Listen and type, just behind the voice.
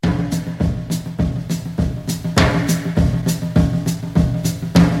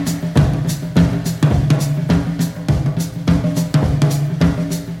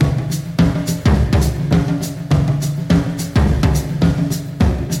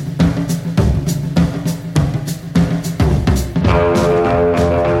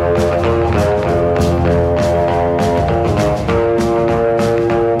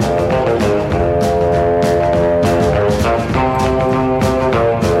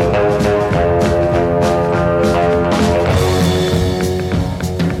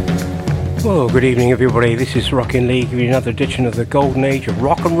Good evening, everybody. This is Rockin Lee giving you another edition of the golden age of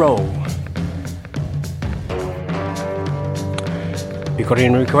rock and roll. If you've got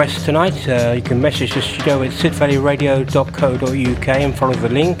any requests tonight, you can message the studio at sidvalleyradio.co.uk and follow the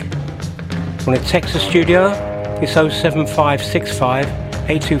link. If you want to text the studio, it's 07565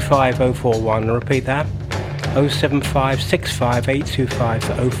 825 041. I'll repeat that, 07565 825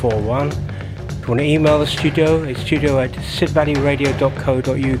 041. If you want to email the studio, it's studio at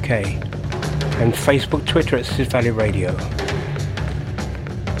sidvalleyradio.co.uk. and Facebook, Twitter at Sid Valley Radio.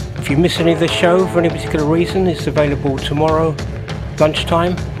 If you miss any of the show for any particular reason, it's available tomorrow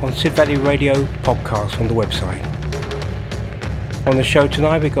lunchtime on Sid Valley Radio podcast on the website. On the show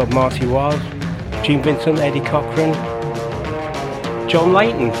tonight we've got Marty Wild, Gene Vincent, Eddie Cochran, John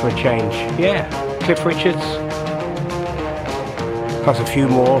Layton for a change, yeah, Cliff Richards, plus a few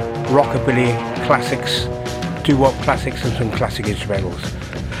more rockabilly classics, doo-wop classics and some classic instrumentals.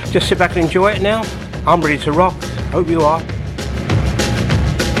 Just sit back and enjoy it now. I'm ready to rock. Hope you are.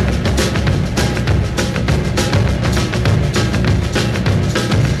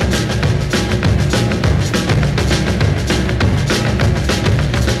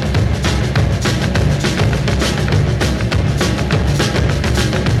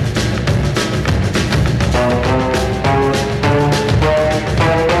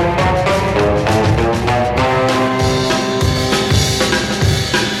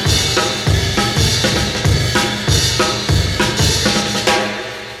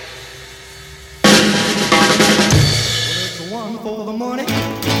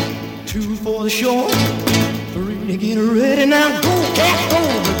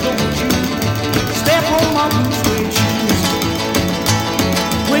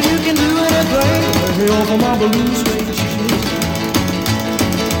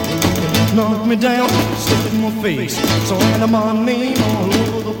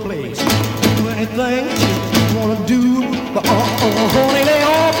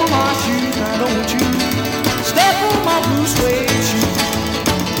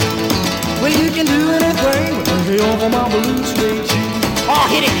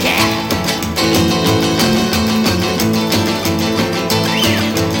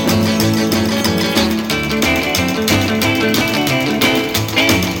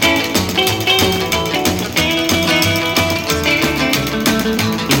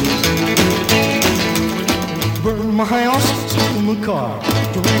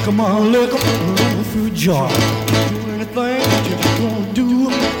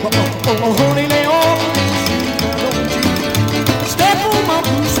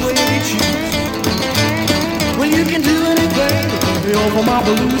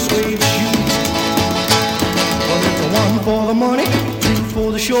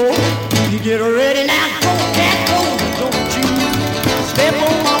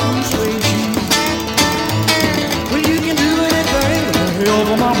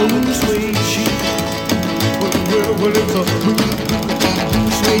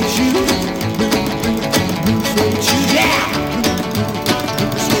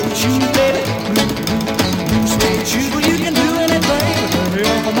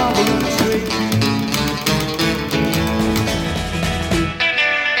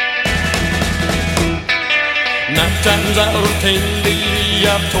 Times out of 10, baby,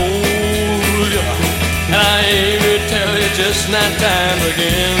 I've told you, and I ain't gonna tell you just 9 times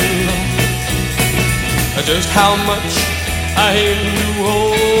again, just how much I aim to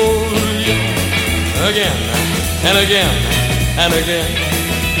hold you again and again and again.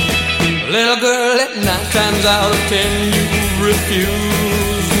 Little girl, at 9 times out of 10 you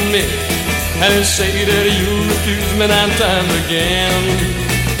refuse me, and you say that you refuse me 9 times again.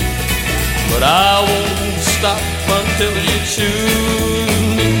 But I won't stop until you choose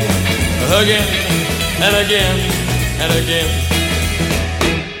me again and again and again.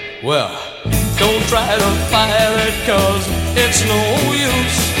 Well, don't try to fight it, 'cause it's no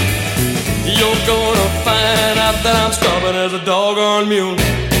use. You're gonna find out that I'm stubborn as a doggone mule.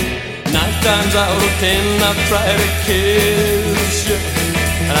 9 times out of 10 I've tried to kiss you,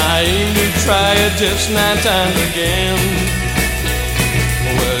 and I aim to try it just 9 times again.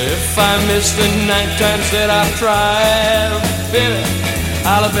 Well, if I miss the 9 times that I've tried, baby,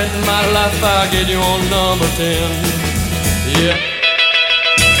 I'll bet my life I'll get you on number 10. Yeah.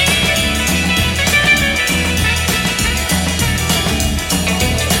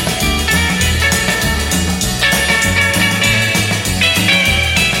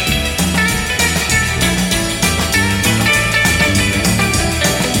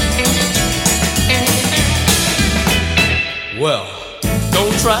 Well,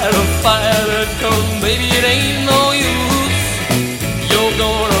 don't try to fight it, 'cause baby it ain't no use. You're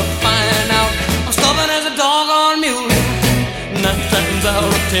gonna find out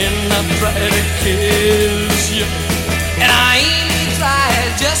pretend I've tried to kiss you, and I ain't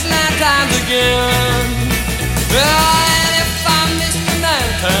tried just 9 times again. And if I miss the 9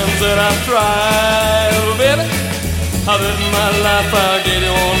 times that I've tried, oh baby, I bet my life I'll get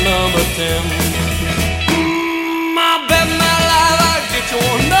you on number 10. I bet my life I'll get you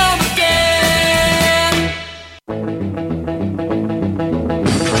on number 10.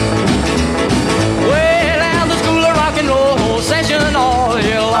 Well, now the school of rock and roll session all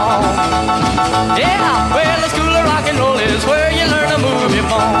year long. Yeah, well, the school of rock and roll is where you learn to move your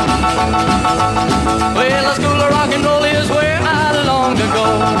phone. Well, the school of rock and roll is where I long to go.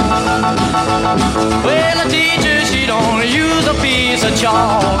 Well, the teacher, she don't use a piece of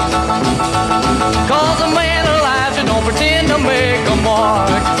chalk, 'cause a man alive, she don't pretend to make a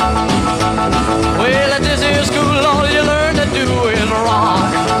mark. Well, at this here school, all you learn to do is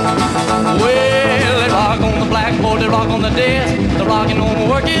rock. Well, they rock on the blackboard, they rock on the desk. The rockin' on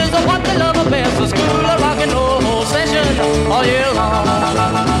work is what they love the best. The school of rock and roll session all year long.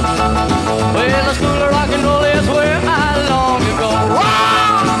 Well, the school of rock and roll is where I long to go.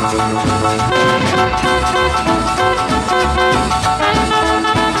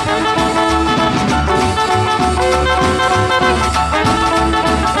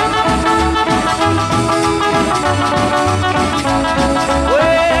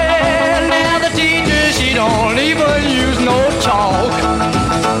 Well, now the teacher, she don't even use no chalk.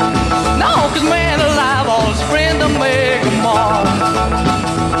 No, 'cause man alive, all his friends to make a mark.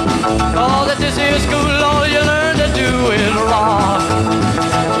 Cause at this here school, all you learn to do is rock.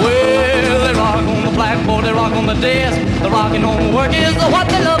 Well, they rock on the blackboard, they rock on the desk. The rockin' on work is what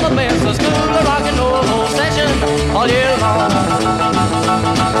they love the best. The school of rock and roll session all year long.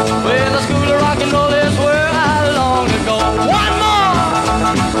 Well, the school of rock and roll is where I long to go. One more!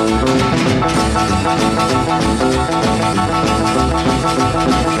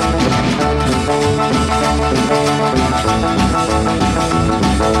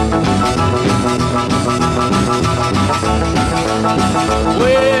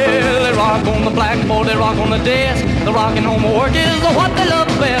 Well, they rock on the blackboard, they rock on the desk. The rockin' home work is what they love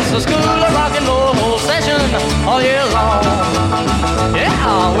best. The school of rock and roll session all year long.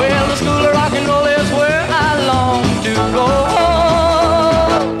 Yeah, well, the school of rock and roll is where I long to go.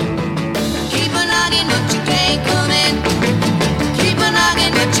 Keep a knocking, but you can't come in. Keep a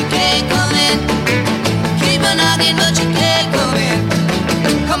knocking, but you can't come in. Keep a knocking, but you can't come in.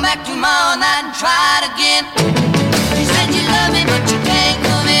 Come back tomorrow night and try it again. You said you love me, but you can't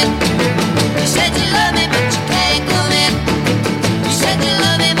come in. You said you love me, but you can't come in. You said you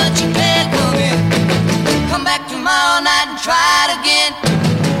love me, but you can't come in. Come back tomorrow night and try it again.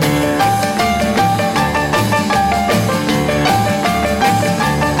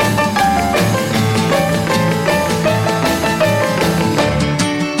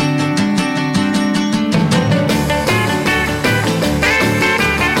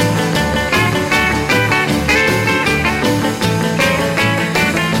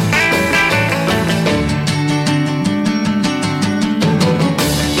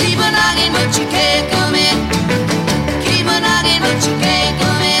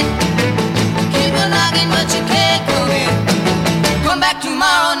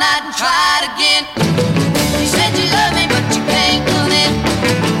 Tomorrow night and try it again. You said you love me, but you can't come in.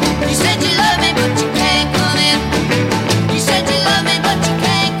 You said you love me, but you can't come in. You said you love me, but you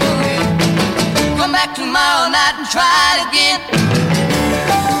can't come in. Come back tomorrow night and try it again.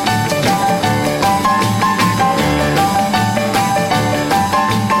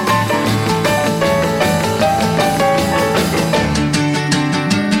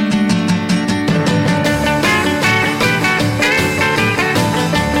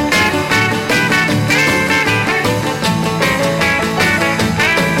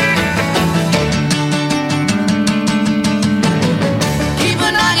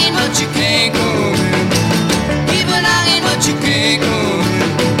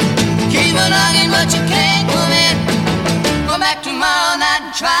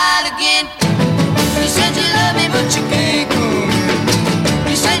 Try it again. You said you love me, but you can't come in.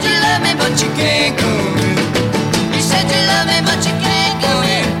 You said you love me, but you can't come in. You said you love me, but you can't come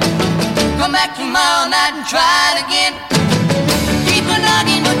in. Come back tomorrow night and try it again. Keep a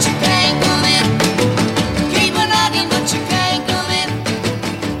knocking, but you can't come in. Keep a knocking, but you can't come in.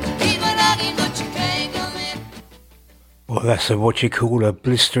 Keep a knocking, but you can't come in. Well, that's what you call a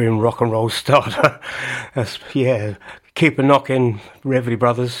blistering rock and roll starter. That's, yeah. Keep a Knockin', Reveille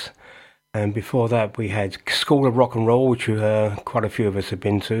Brothers, and before that we had School of Rock and Roll, which quite a few of us have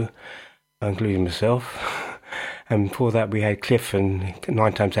been to, including myself. And before that we had Cliff and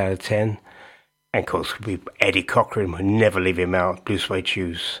 9 times out of 10. And of course, Eddie Cochran will never leave him out. Blue Suede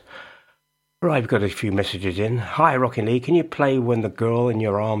Shoes. Right, we've got a few messages in. Hi, Rockin Lee. Can you play When the Girl in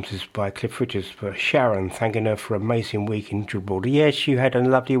Your Arms is by Cliff Richards for Sharon, thanking her for an amazing week in Gibraltar? Yes, you had a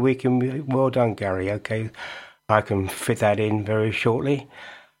lovely week. Well done, Gary. Okay, I can fit that in very shortly.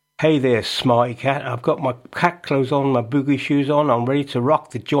 Hey there, smarty cat. I've got my cat clothes on, my boogie shoes on. I'm ready to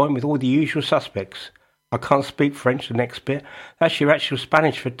rock the joint with all the usual suspects. I can't speak French, the next bit. That's your actual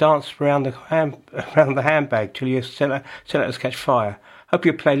Spanish for dance around the handbag till you let us catch fire. Hope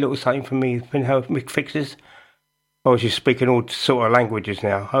you play a little something for me, Mick Fixes. Oh, she's speaking all sort of languages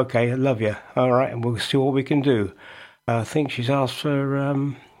now. Okay, I love you. All right, and we'll see what we can do. I think she's asked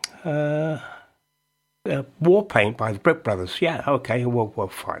for War Paint by the Brick Brothers. Yeah, okay, we'll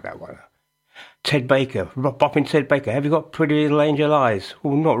find that one. Ted Baker, bopping Ted Baker. Have you got pretty little angel eyes?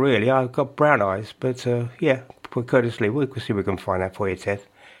 Well, not really. I've got brown eyes, but yeah, courteously, we'll see if we can find that for you, Ted.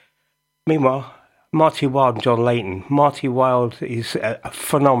 Meanwhile, Marty Wilde and John Layton. Marty Wilde is a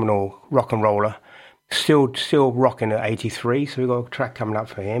phenomenal rock and roller. Still rocking at 83, so we've got a track coming up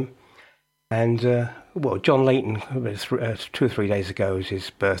for him. And, well, John Layton, 2 or 3 days ago was his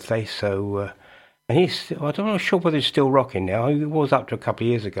birthday, so... and he's, I'm not sure whether he's still rocking now. He was up to a couple of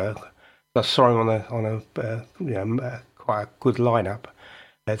years ago. I saw him on a quite a good lineup.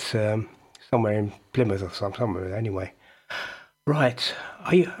 That's somewhere in Plymouth or somewhere anyway. Right,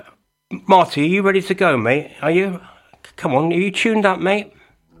 are you, Marty? Are you ready to go, mate? Are you? Come on, are you tuned up, mate?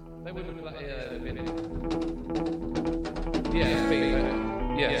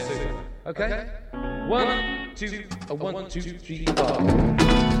 Yeah, super. Okay. 1, 2, 1, 2, 3, 4.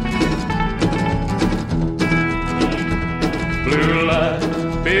 Blue light,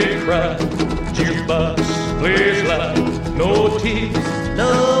 big crowd, jukebox plays loud. No tears,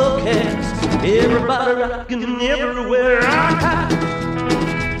 no cares, everybody rockin' everywhere. Rock house,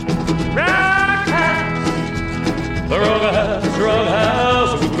 rock house. The rock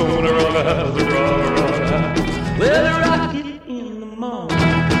house, we're gonna rock a house, rock house. Well, rock it in the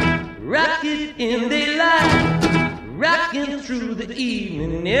morning, rock it in daylight, rockin' through the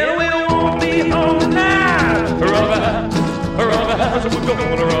evening, and we won't be home now. Rock a house. Rock a house, we're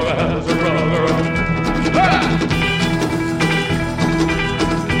gonna rock a house, rock.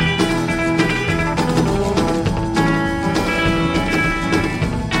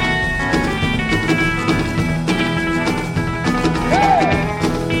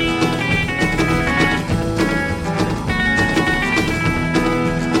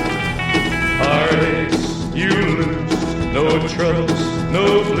 Heartaches, you lose, no troubles,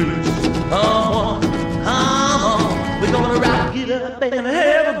 no blues. We're gonna rock it up and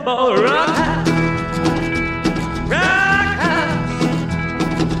have a ball. Rock house, rock house,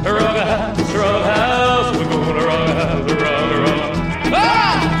 Rock a house, we're gonna rock a house, rock.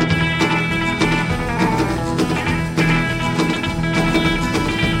 Ah!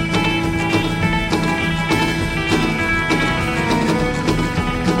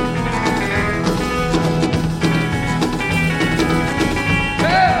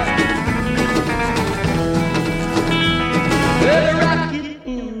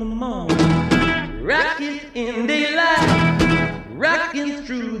 in daylight, rocking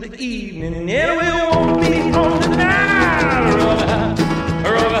through the evening, and we won't be home tonight.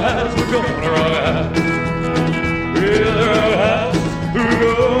 Rock a house, we're gonna rock a house. We're the rock a house, we're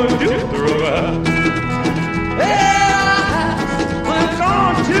gonna do the rock a house. Hey, we're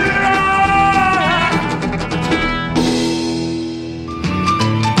going to rock.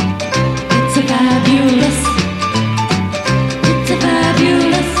 It's a fabulous. It's a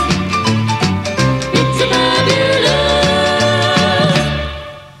fabulous. It's a fabulous.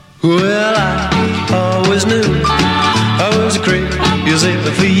 Well, I always knew I was crazy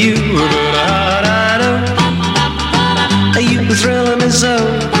for you, but I know you were thrilling me so.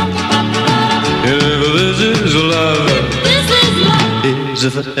 And if this is love, it's a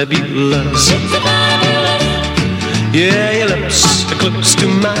fabulous. It's a fabulous. Yeah, your lips are close to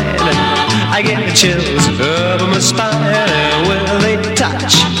mine. I get chills up my spine, and when they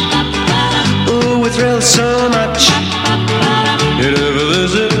touch, oh, we thrill so much. And if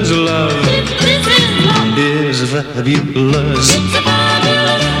this is love, it's fabulous. It's a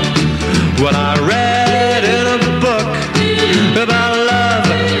fabulous. What I read in a book about love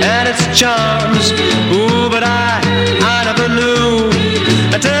and its charms, ooh, but I never knew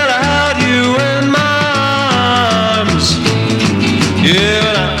until I held you in my arms. Yeah,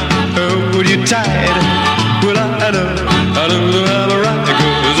 when I hold you tight, well, I know how to rock,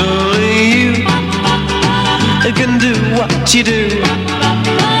 'cause only you can do what you do.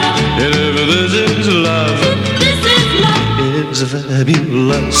 And if this is love, This is love. it's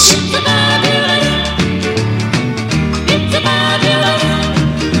fabulous. It's a fabulous.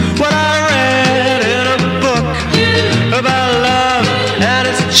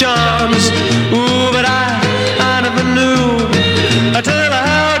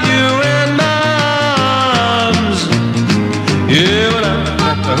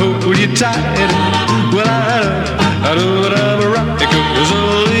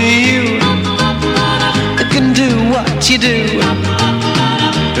 you do.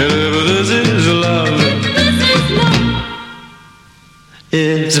 This is love.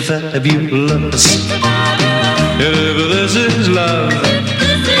 It's fabulous. This is love.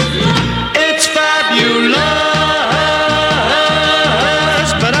 It's fabulous.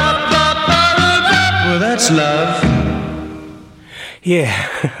 Well, that's love. Yeah,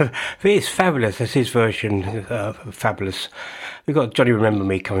 it's fabulous. That's his version. Fabulous. We've got Johnny Remember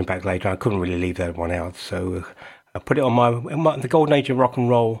Me coming back later. I couldn't really leave that one out, so I put it on my the Golden Age of Rock and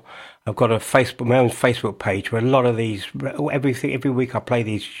Roll. I've got my own Facebook page where a lot of these, every week I play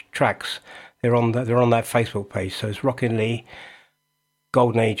these tracks. They're on that Facebook page. So it's Rockin Lee,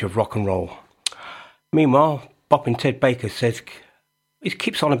 Golden Age of Rock and Roll. Meanwhile, Boppin' Ted Baker says it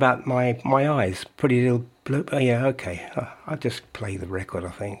keeps on about my eyes. Pretty little blue. Oh, yeah, okay. I'll just play the record, I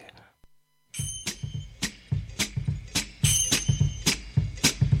think.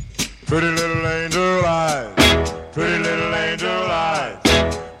 Pretty little angel eyes, pretty little angel eyes,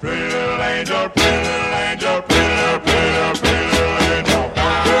 pretty little angel, pretty little angel, pretty little, pretty little, pretty little angel.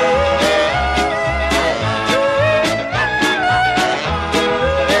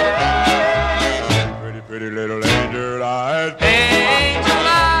 Pretty, pretty little angel eyes. Angel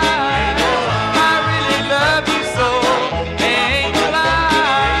eyes, I really love you so. Angel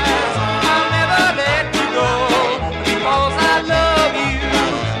eyes, I'll never let you go because I love you,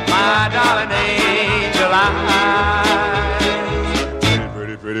 my darling angel eyes.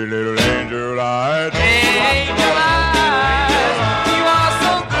 Pretty, pretty little angel eyes. Angel eyes, you are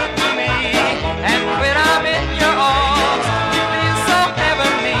so good to me, and when I'm in your arms, you feel so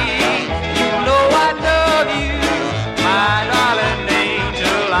heavenly. You know I love you, my darling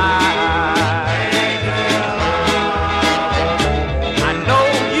angel eyes. I know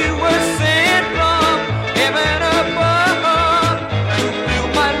you were sent from heaven above to fill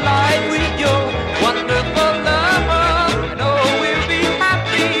my life with your wonderful love. I know we'll be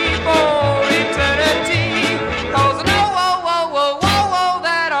happy for eternity, 'cause I know,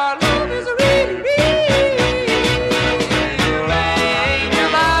 that our love is really real.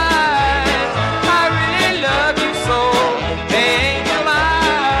 Angel eyes, I really love you so. Angel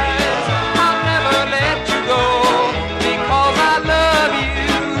eyes, I'll never let you go because I love you,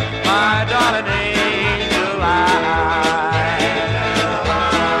 my darling angel eyes.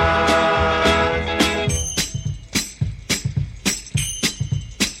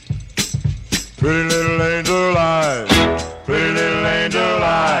 Pretty little angel eyes, pretty little angel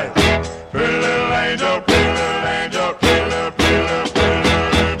eyes, pretty little angel, pretty little angel, pretty little, pretty little, pretty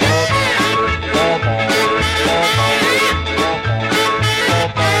little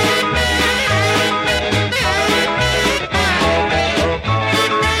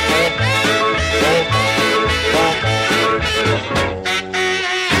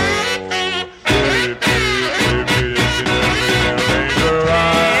Angel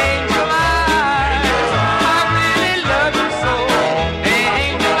eyes, I really love you so.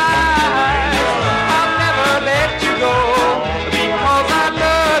 Angel eyes, I'll never let you go because I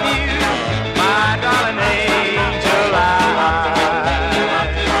love you, my darling angel eyes.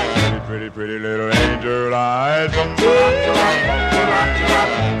 pretty, pretty little angel eyes.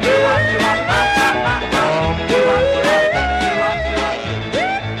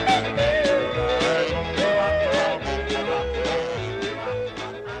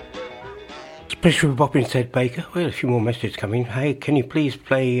 Especially with Boppin' Ted Baker. Well, a few more messages coming. Hey, can you please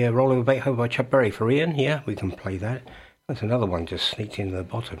play Rolling the Beethoven by Chuck Berry for Ian? Yeah, we can play that. That's another one just sneaked into the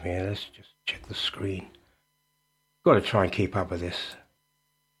bottom here. Let's just check the screen. Got to try and keep up with this.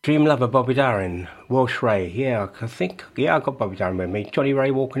 Dream Lover, Bobby Darin. Welsh Ray. Yeah, I think. Yeah, I got Bobby Darin with me. Johnny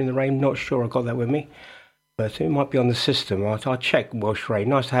Ray, Walking in the Rain. Not sure I got that with me. But it might be on the system. I'll check Welsh Ray.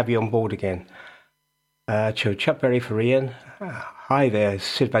 Nice to have you on board again. Chuck Berry for Ian. Hi there,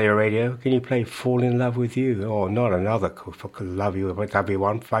 Sid Valley Radio. Can you play Fall in Love with You? Oh, not another Love You,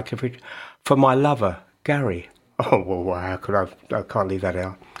 W1. For my lover, Gary. Oh, well, how could I can't leave that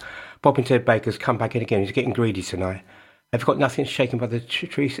out. Boppin' Ted Baker's come back in again. He's getting greedy tonight. I've got nothing shaken by the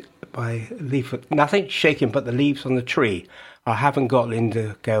trees, nothing shaken but the leaves on the tree. I haven't got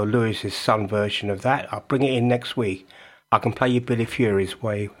Linda Gale Lewis's son version of that. I'll bring it in next week. I can play you Billy Fury's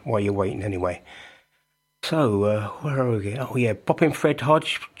while you're waiting anyway. So, where are we? Oh, yeah, Boppin' Fred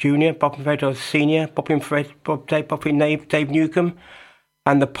Hodge Jr., Boppin' Fred Hodge Sr., Boppin' Fred, Boppin' Dave Newcomb,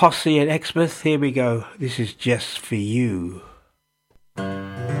 and the posse at Exmouth. Here we go. This is just for you. I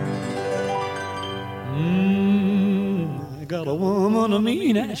got a woman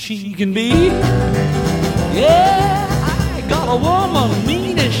mean as she can be. Yeah, I got a woman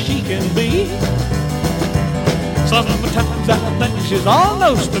mean as she can be. Sometimes I think she's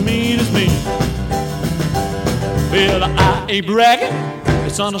almost as mean as me. Well, I ain't bragging,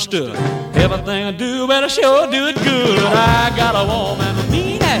 it's understood. Everything I do, better sure do it good. I got a woman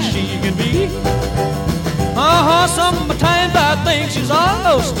mean as she can be. Sometimes I think she's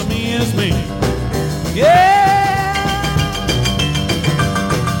almost as mean as me. Yeah.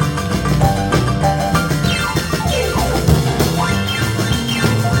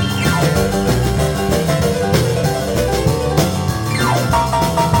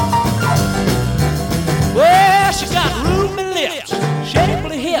 Well, she got roomy lips,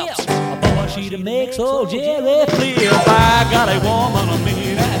 shapely hips, a boy she'd make so Jerry flip. I got a woman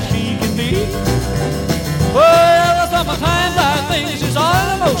mean as she can be. Well, sometimes I think she's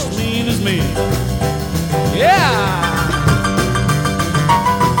almost as mean as me. Yeah.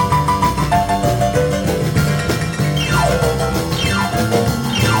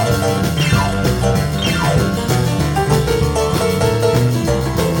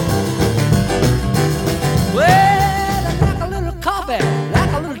 Well, I like a little coffee,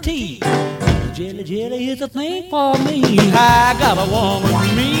 like a little tea. Jelly, jelly is a thing for me. I got a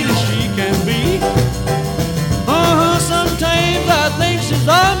woman mean as she can be. Sometimes I think she's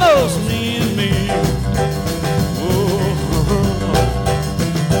almost mean as me.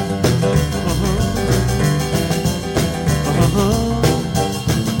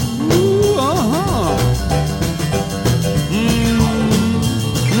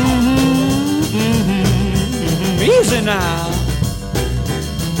 Easy now.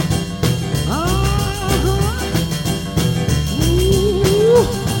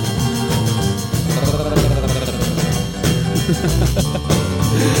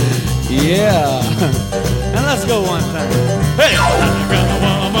 Yeah. Now let's go one time. Hey, I got a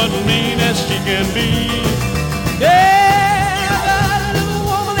woman mean as she can be. Yeah, I got a little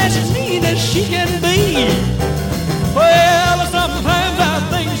woman as mean as she can be. Well, sometimes I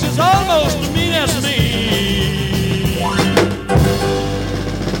think she's almost as mean as me.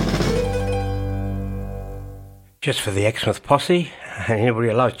 Just for the Exmouth posse. Anybody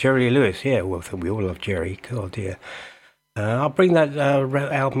who loves Jerry Lee Lewis? Yeah, well, we all love Jerry. God, dear. I'll bring that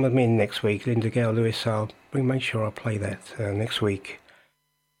album with me next week, Linda Gale Lewis. I'll make sure I play that next week.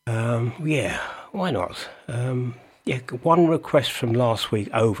 Yeah, why not? Yeah, one request from last week,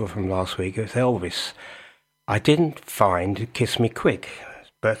 from last week, it was Elvis. I didn't find Kiss Me Quick,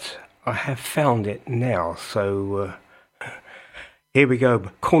 but I have found it now. So here we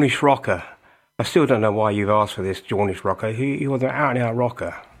go, Cornish Rocker. I still don't know why you've asked for this, Cornish Rocker. You're the out-and-out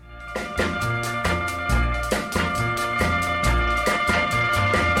rocker.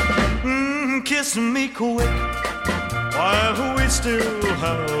 Kiss me quick while we still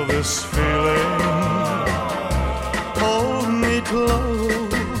have this feeling. Hold me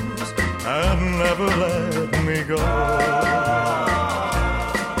close and never let me go.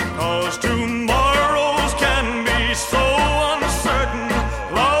 'Cause tomorrows can be so uncertain.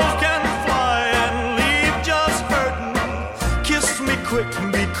 Love can fly and leave just hurting. Kiss me quick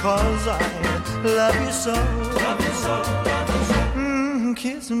because I love you so.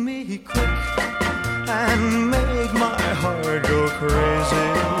 Kiss me quick and make my heart go crazy.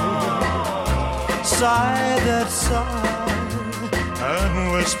 Sigh that sigh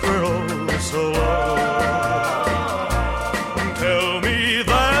and whisper oh so low. Tell me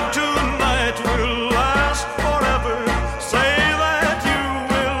that tonight will last forever. Say that you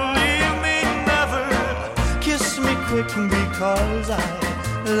will leave me never. Kiss me quick because I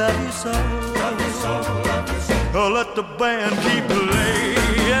love you so. Oh, let the band keep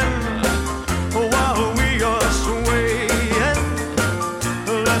playing while we are swaying.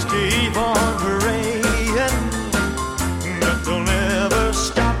 Let's keep on praying that they'll never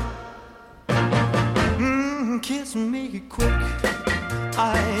stop. Kiss me quick,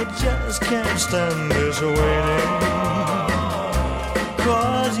 I just can't stand this waiting.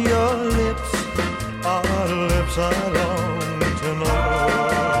 'Cause your lips are lips I long to know.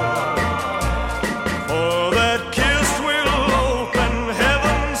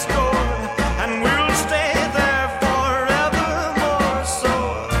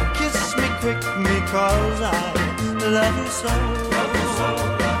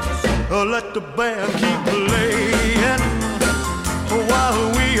 Let the band keep playing while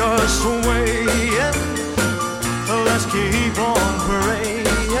we are swaying. Let's keep on praying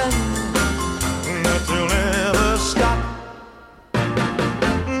that they'll never stop.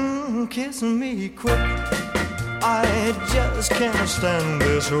 Kiss me quick, I just can't stand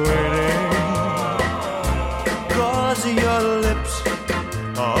this waiting. 'Cause your lips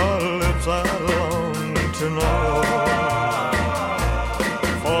are lips I long to know.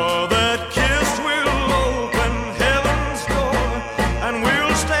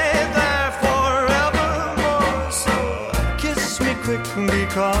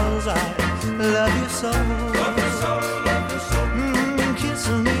 because I love you so. Kiss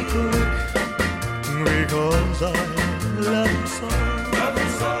me quick because I love you so.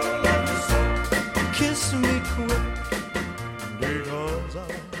 Kiss me quick because I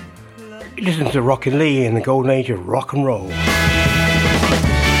love you. Listen to Rockin Lee in the golden age of rock and roll.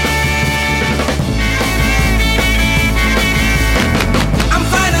 I'm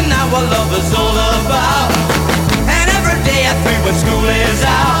finding out what love is all about, and every day at 3 when school is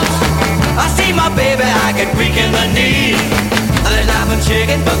out, I see my baby, I get weak in the knees. There's nothing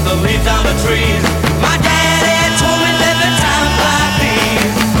shaking but the leaves on the trees. My daddy told me that the times like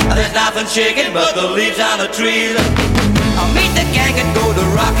these, there's nothing shaking but the leaves on the trees. I'll meet the gang and go to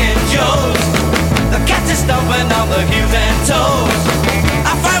Rockin' Joe's. The cats are stomping on the heels and toes.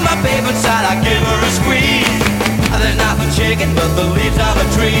 I find my babe inside, I give her a squeeze. There's nothing shaking but the leaves on the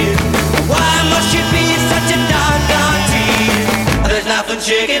trees. Why must she be such a doggone tease? There's nothing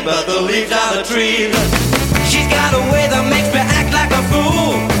shaking but the leaves on the trees. She's got a way that makes me act like a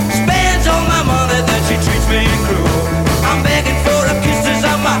fool. Spends all my money, then she treats me cruel. I'm begging for her kisses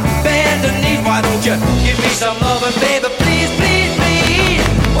on my bended knees. Why don't you give me some loving, baby, please, please, please?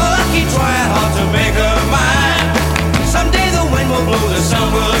 Well, I keep trying hard to make her mine. Someday the wind will blow, the sun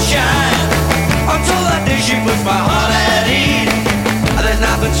will shine. Until that day she puts my heart at ease. There's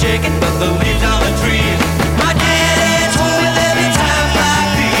nothing shaking but the leaves on the trees. My daddy told me there'd be times like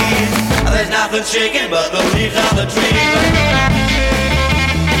these. There's nothing shaking but the leaves on the trees.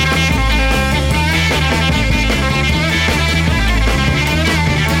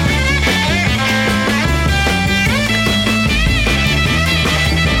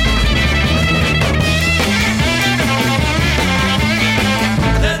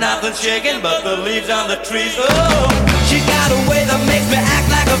 Nothing shaking but the leaves on the trees. Oh, she's got a way that makes me act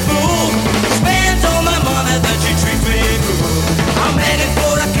like a fool. Spends all my money, then she treats me cruel. I'm heading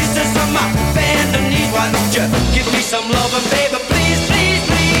for the kisses on my bended knees. Why don't you give me some loving, baby, please, please,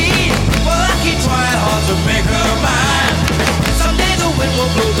 please? Well, I keep trying hard to make her mine. Someday the wind will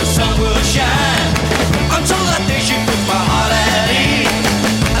blow, the sun will shine. Until that day she puts my heart at ease.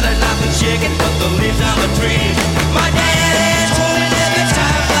 There's nothing shaking but the leaves on the trees. My daddy told me every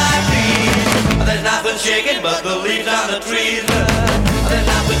time like these. There's nothing shaking but the leaves on the trees. There's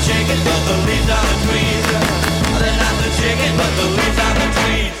nothing shaking but the leaves on the trees. There's nothing shaking but the leaves on the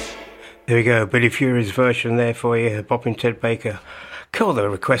trees. There we go, Billy Fury's version there for you, Bob and Ted Baker. Cool, the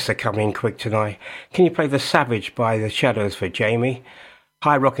requests are coming in quick tonight. Can you play The Savage by The Shadows for Jamie?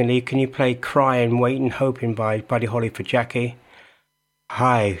 Hi, Rockin Lee, can you play Crying, Waiting, Hoping by Buddy Holly for Jackie?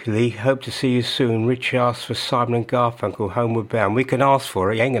 Hi, Lee, hope to see you soon. Rich asked for Simon and Garfunkel, Homeward Bound. We can ask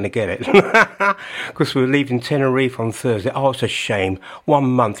for it, you ain't going to get it. Because we're leaving Tenerife on Thursday. Oh, it's a shame. 1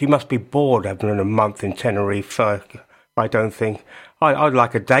 month. You must be bored having a month in Tenerife. I don't think. I'd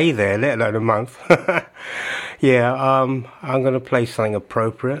like a day there, let alone a month. Yeah, I'm going to play something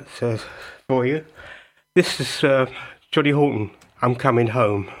appropriate for you. This is Johnny Horton, I'm Coming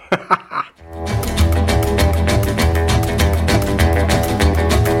Home.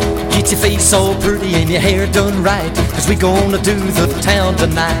 Get your face all pretty and your hair done right, 'cause we gonna do the town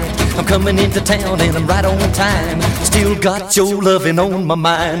tonight. I'm coming into town and I'm right on time. Still got your loving on my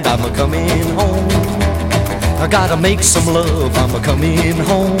mind. I'm a-coming home. I gotta make some love. I'm a-coming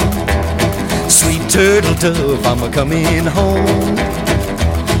home. Sweet turtle dove, I'm a-coming home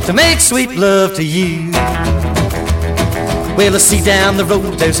to make sweet love to you. Well, I see down the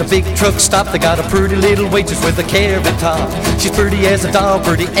road there's a big truck stop. They got a pretty little waitress with a carrot top. She's pretty as a doll,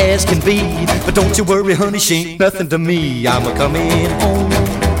 pretty as can be. But don't you worry, honey, she ain't nothing to me. I'm a-coming home.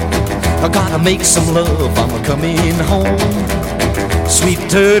 I gotta make some love. I'm a-coming home. Sweet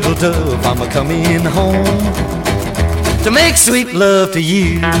turtle dove, I'm a-coming home to make sweet love to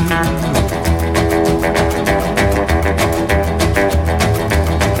you.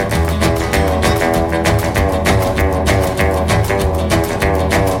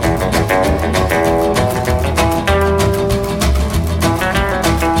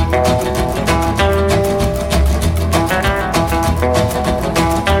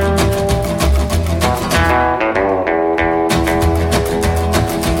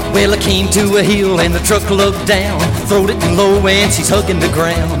 Well, I came to a hill and the truck looked down, throwed it low and she's hugging the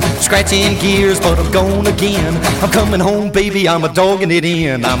ground. Scratching gears, but I'm gone again. I'm coming home, baby, I'm a-dogging it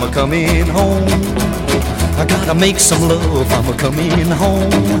in. I'm a-coming home. I gotta make some love. I'm a-coming home.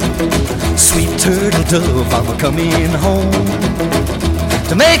 Sweet turtle dove, I'm a-coming home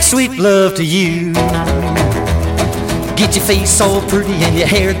to make sweet love to you. Get your face all pretty and your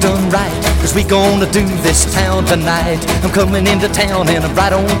hair done right, 'cause we gonna do this town tonight. I'm coming into town and I'm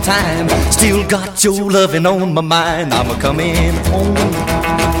right on time. Still got your loving on my mind. I'm a-coming home.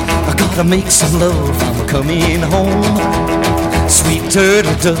 I gotta make some love. I'm a-coming home. Sweet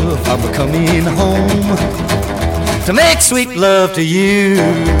turtle dove, I'm a-coming home to make sweet love to you.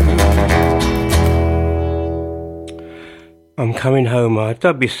 I'm coming home.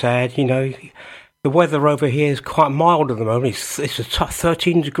 Don't be sad, you know. The weather over here is quite mild at the moment. It's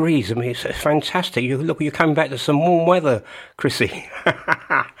 13 degrees. I mean, it's fantastic. You're coming back to some warm weather, Chrissy.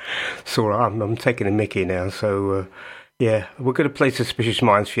 It's all right. I'm taking a mickey now. So, yeah, we're going to play Suspicious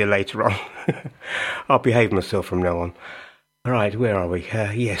Minds for you later on. I'll behave myself from now on. All right, where are we?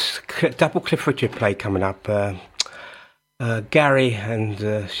 Yes, double Cliff Richard play coming up. Gary and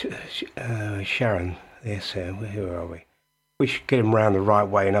Sharon. Yes, where are we? We should get him round the right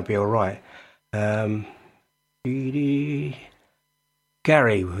way and I'll be all right.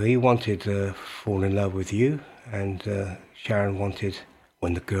 Gary, he wanted Fall in Love with You, and Sharon wanted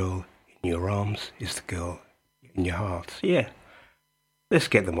When the Girl in Your Arms is the Girl in Your Heart. Yeah, let's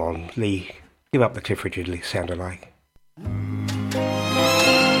get them on. Lee, give up the Cliff Richard Lee sound alike.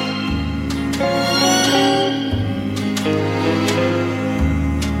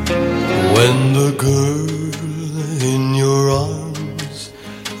 When the girl in your arms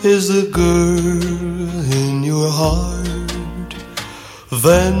is the girl in your heart,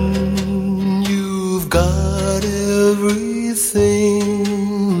 then you've got everything.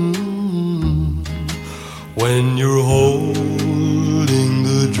 When you're holding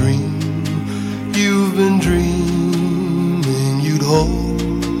the dream you've been dreaming you'd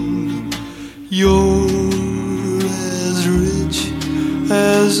hold, you're as rich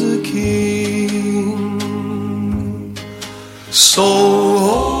as a king. So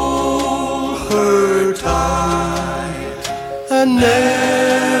hold her tight and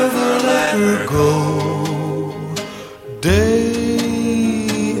never let her go.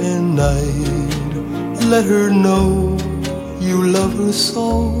 Day and night, let her know you love her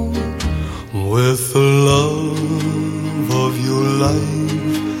so. With the love of your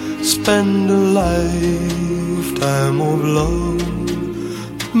life, spend a lifetime of love.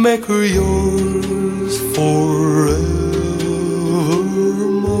 Make her yours forevermore.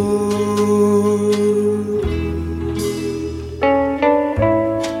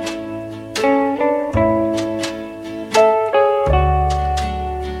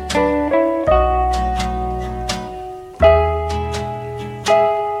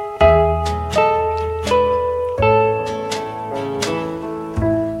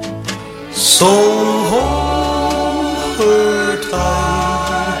 So hold her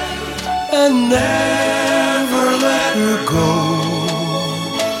tight and never let her go.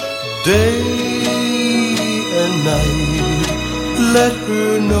 Day and night, let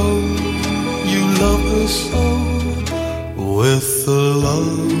her know you love her so. With the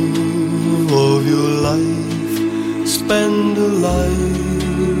love of your life, spend a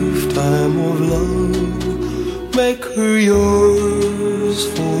lifetime of love. Make her yours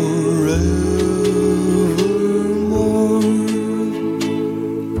forevermore.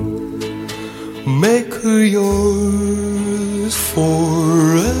 Make her yours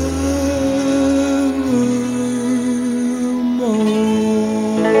forevermore.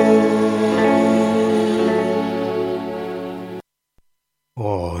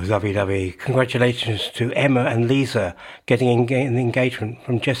 Oh, lovely. Congratulations to Emma and Lisa getting an engagement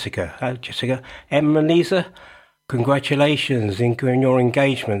from Jessica. Jessica, Emma and Lisa, congratulations in your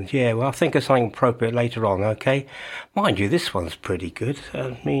engagement. Yeah, well, I'll think of something appropriate later on, okay? Mind you, this one's pretty good.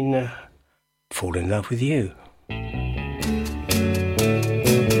 I mean, Fall in Love with You.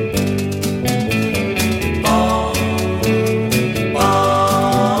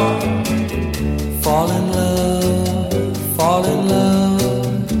 Fall in love, fall in love,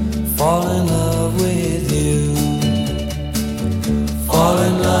 fall in love with you. Fall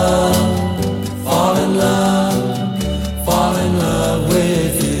in love, fall in love, fall in love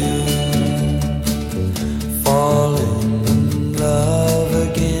with you. Fall in love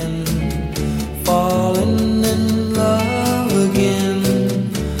again, falling in love again.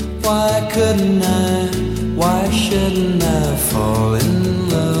 Why couldn't I, why shouldn't I fall in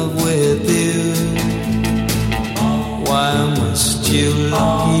love with you? Why must you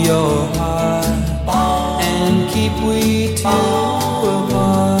lock your heart and keep we two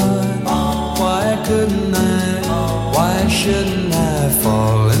apart? Why couldn't I, why shouldn't I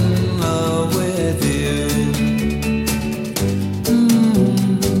fall in love with you?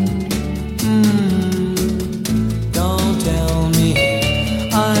 Don't tell me,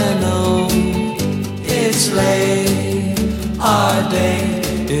 I know it's late, our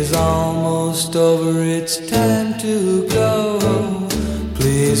date is almost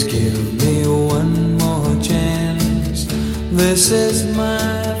Please give me one more chance. This is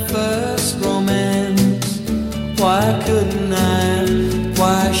my first romance. Why couldn't I,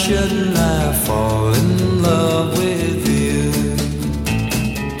 why shouldn't I fall in love with you?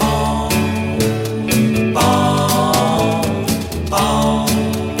 Oh, oh, oh.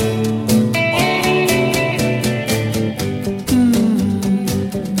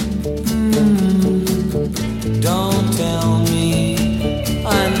 Don't tell me,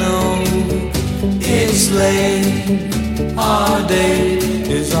 I know it's late. Our date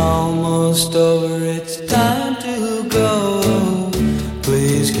is almost over, it's time to go.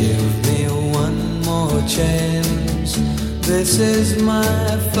 Please give me one more chance. This is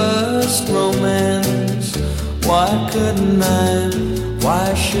my first romance. Why couldn't I,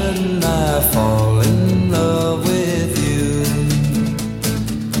 why shouldn't I fall in love with you?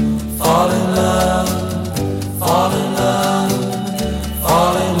 Fall in love, fall in love,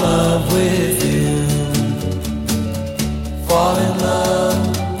 fall in love with you. Fall in love,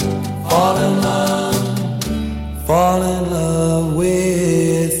 fall in love, fall in love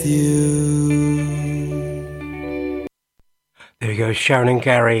with you. There we go, Sharon and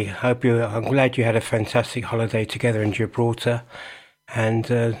Gary. I'm glad you had a fantastic holiday together in Gibraltar, and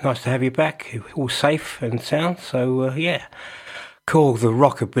nice to have you back. All safe and sound. So yeah, cool. The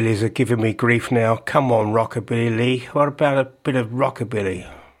rockabillys are giving me grief now. Come on, Rockabilly Lee. What about a bit of rockabilly?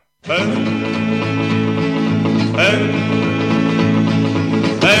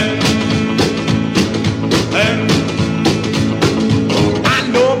 I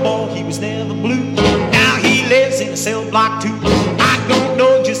know a boy, he was never blue. Now he lives in a cell block too. I don't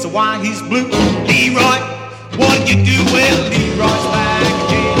know just why he's blue. Leroy, what'd you do? Well, Leroy's back in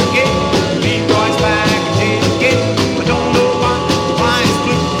jail again. Leroy's back in jail again. I don't know why he's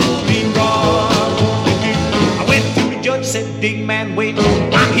blue. Leroy, what'd you do? I went to the judge, said, big man, wait.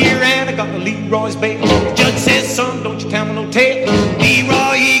 I'm here and I got Leroy's bail. The judge says, son, don't you tell me no tale.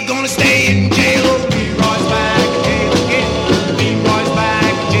 Leroy, he gonna stay in jail. Leroy's back in jail again. Leroy's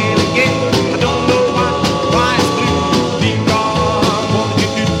back in jail again. I don't know why it's blue. Leroy, what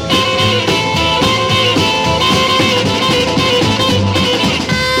did you do?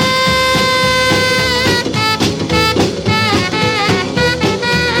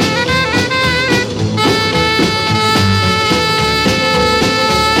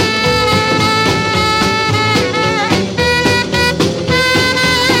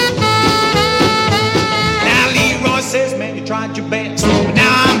 Tried your best, but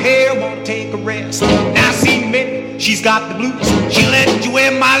now I'm here, wanna take a rest. Now see Minnie, she's got the blues. She let you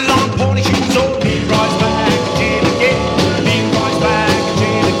wear my long pony shoes. Oh, Leroy's back in jail again. Leroy's back in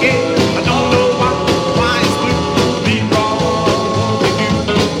jail again. I don't know why it's blue. Leroy, what you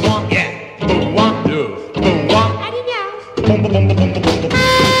do? One, yeah, boom, one, two, boom, one. Boom, boom, boom, boom, boom, boom, boom.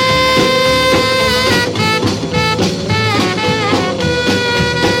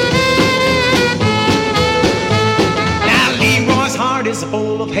 Is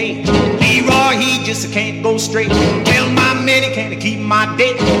full of hate. Leroy, he just can't go straight. Tell my Minnie, can't keep my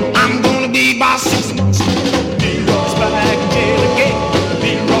date. I'm gonna be by 6 months. Leroy's back in jail again.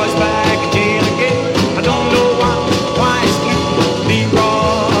 Leroy's back in jail again. I don't know why it's blue.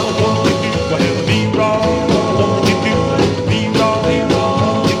 Leroy, what did you do? Well, Leroy, what did you do? Leroy,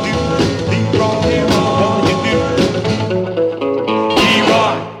 what did you do? Leroy, what did you do?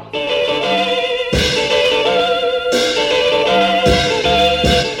 Leroy.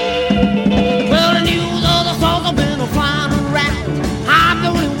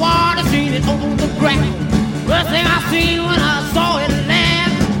 First thing I seen when I saw it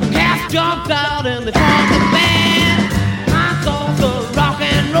land, the cats jumped out and they formed the band. I saw the rock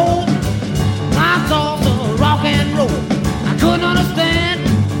and roll, I saw the rock and roll. I couldn't understand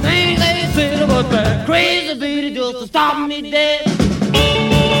things they said about that crazy beat just to stop me dead.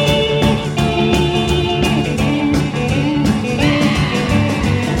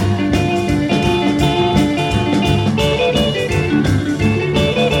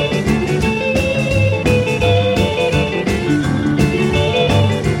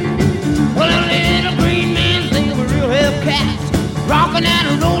 Rockin'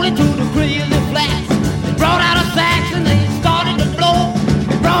 and rollin' to the crazy flats. They brought out a sax and they started to blow.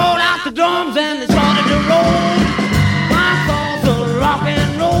 They brought out the drums and they started to roll. I saw the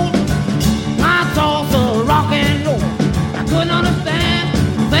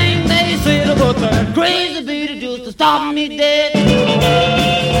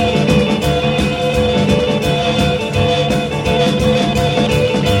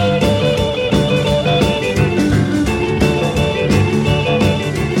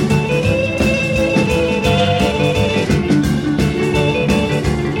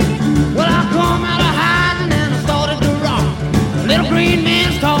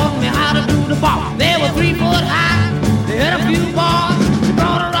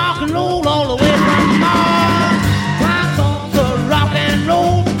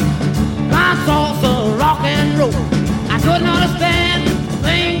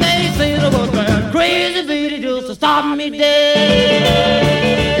want me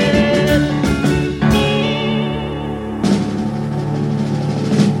dead.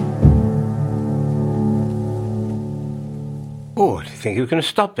 Oh, I think we were going to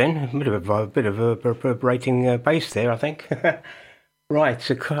stop then. A bit of a reverberating bass there, I think. Right,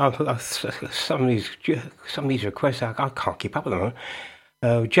 so some of these requests, I can't keep up with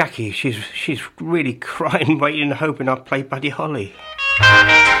them. Jackie, she's really crying, waiting, and hoping I play Buddy Holly.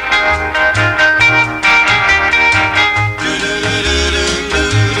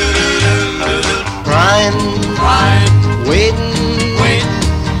 Crying, waiting,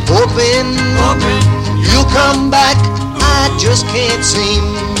 hoping you'll come back. I just can't seem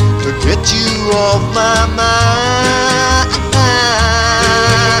to get you off my mind.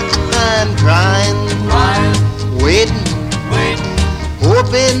 I'm crying, waiting,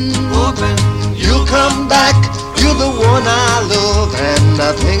 hoping you'll come back. You're the one I love, and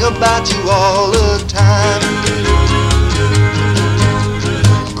I think about you all the time.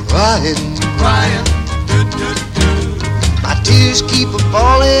 Crying, my tears keep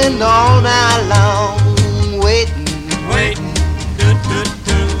falling all night long. Waiting,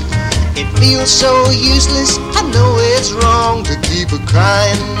 it feels so useless. I know it's wrong to keep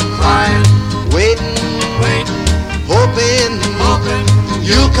crying, waiting, hoping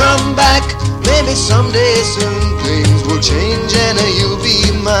you'll come back. Maybe someday soon things will change and you'll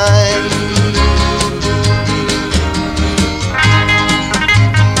be mine.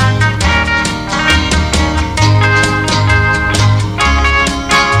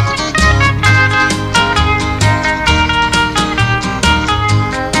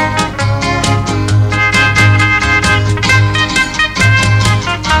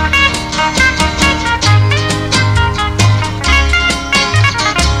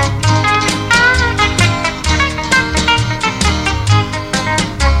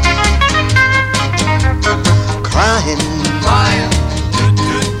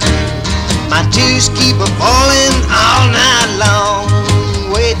 Tears keep falling all night long.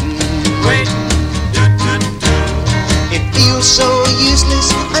 Waiting, it feels so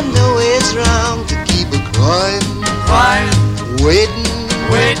useless. I know it's wrong to keep crying, waiting,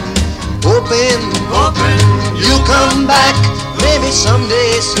 hoping you'll come back. Maybe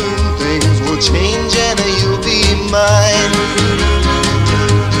someday soon things will change and you'll be mine.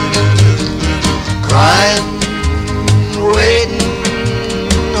 Crying, waiting,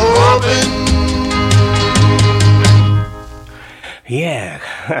 hoping. Yeah,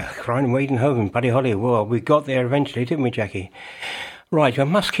 crying, waiting, hoping, Buddy Holly. Well, we got there eventually, didn't we, Jackie? Right, I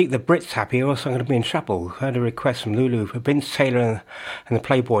must keep the Brits happy or else I'm going to be in trouble. I had a request from Lulu for Vince Taylor and the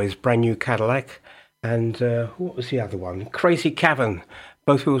Playboys' Brand New Cadillac. And what was the other one? Crazy Cavern.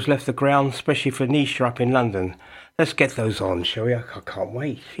 Both wheels left the ground, especially for Nisha up in London. Let's get those on, shall we? I can't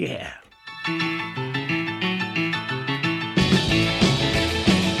wait. Yeah.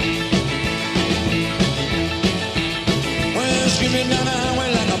 Screaming down the highway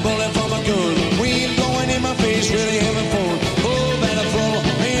like a bullet from a gun. Wind blowing in my face, really having fun. Oh, better throttle,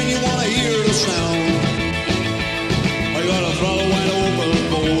 man, you wanna hear the sound. I got a throttle wide open,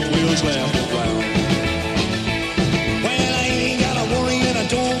 both wheels left the ground. Well, I ain't got a worry and I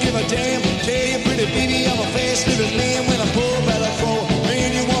don't give a damn. Tell you pretty baby, I'm a fast living man. When I pull better throttle,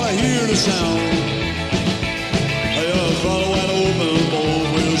 man, you wanna hear the sound. I got a throttle wide open,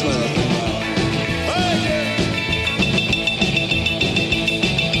 both wheels left the ground.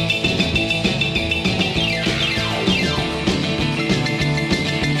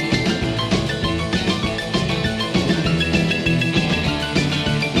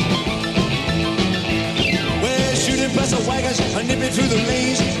 I nip it through the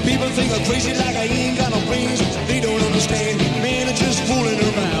lanes. People think I'm crazy like I ain't got no brains. They don't understand, man, I'm just fooling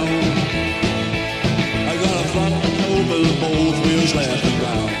around. I got a throttle open, both wheels left the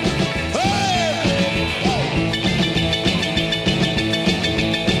ground.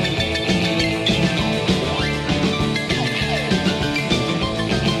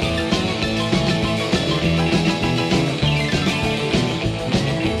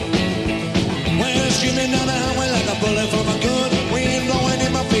 Well, screaming down the highway like a bullet from a gun. Wind blowing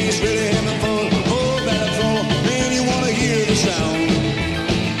in my face, really having fun. Oh,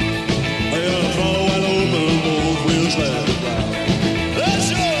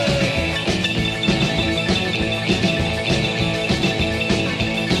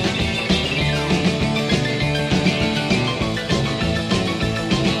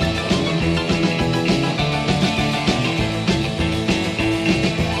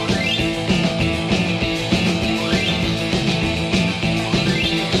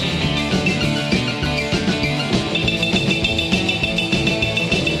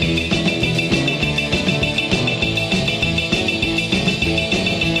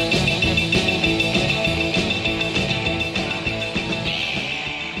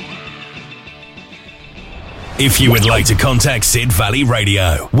 If you would like to contact Sid Valley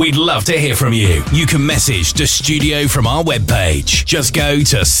Radio, we'd love to hear from you. You can message the studio from our webpage. Just go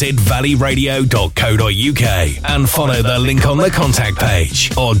to sidvalleyradio.co.uk and follow the link on the contact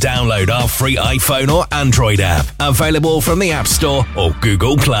page, or download our free iPhone or Android app, available from the App Store or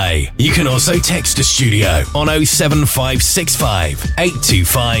Google Play. You can also text the studio on 07565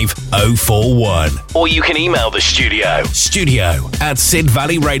 825 041, or you can email the studio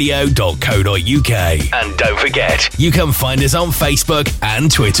 @sidvalleyradio.co.uk. And don't forget, you can find us on Facebook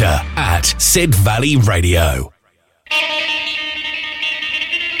and Twitter @Sid Valley Radio.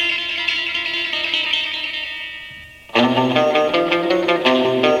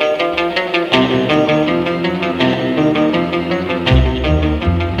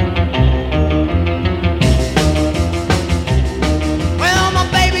 Well, my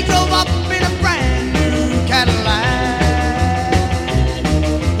baby drove up in a brand new Cadillac.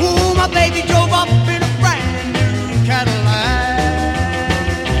 Ooh, my baby drove up in a brand new Cadillac.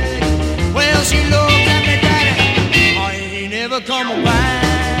 Well, she looked at me, Daddy, I ain't never coming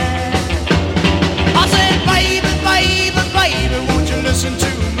back. I said, baby, baby, baby, won't you listen to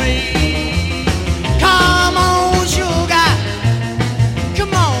me? Come on, sugar,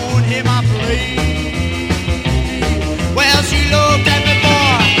 come on, hear my plea. Well, she looked at me,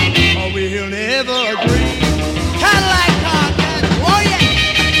 boy, oh, we'll never agree. Cadillac car, Cadillac, oh yeah.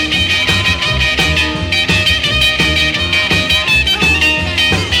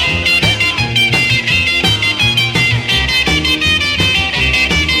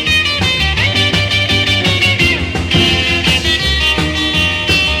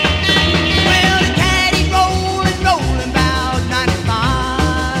 Well, the caddy rolling, rolling about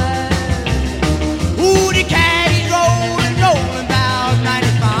 95. Ooh, the caddy rolling, rolling about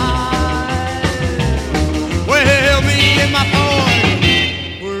 95. Well, me and my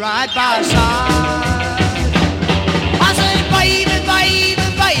boy were right by her side. I said, baby, baby,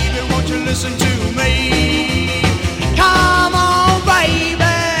 baby, won't you listen to me? Come on, baby,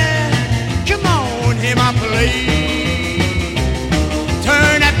 come on, hear my plea.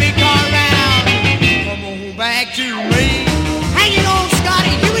 Turn that big car around, come on back to me. Hang it on, Scotty,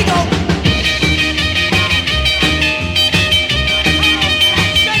 here we go.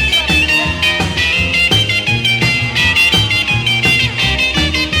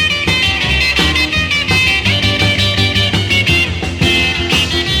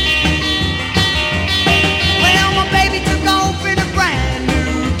 Well, my baby took off in a brand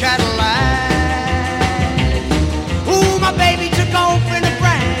new Cadillac. Ooh, my baby took off in a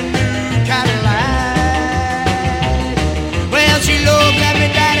brand new Cadillac. Well, she looked at me,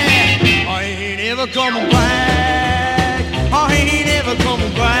 Daddy, I ain't ever coming back. I ain't ever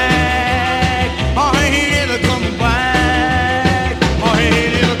coming back. I ain't ever coming back. I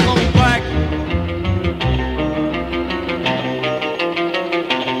ain't ever coming back.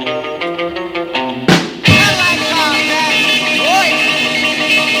 Cadillac car, Daddy, oh yeah.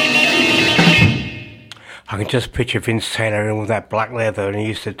 I can just picture Vince Taylor in all that black leather, and he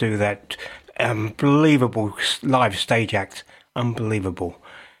used to do that unbelievable live stage act. Unbelievable.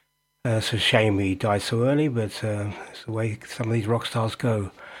 It's a shame he died so early, but it's the way some of these rock stars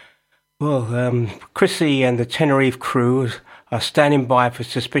go. Well, Chrissy and the Tenerife crew are standing by for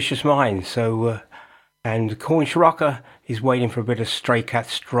Suspicious Minds, so and Cornish Rocker is waiting for a bit of Stray Cat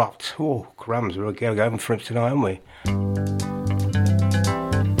Strut. Oh, crumbs, we're going for it tonight, aren't we?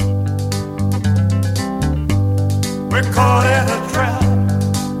 We're caught in a trap.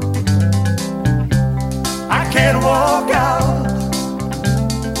 I can't walk out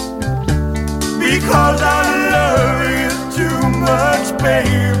because I love you too much,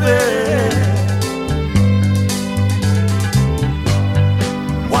 baby.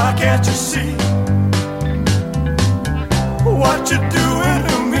 Why can't you see what you're doing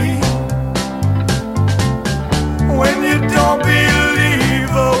to me when you don't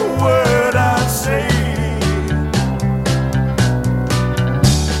believe a word I say?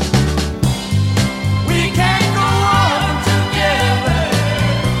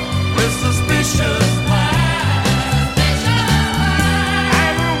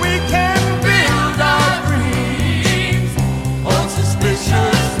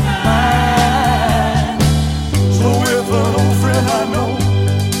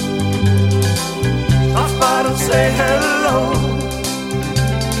 Say hello.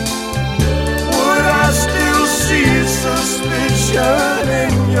 Would I still see suspicion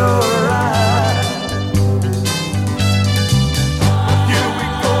in your eyes? Here we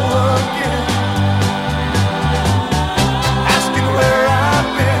go again, asking where I've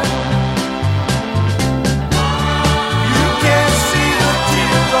been. You can't see the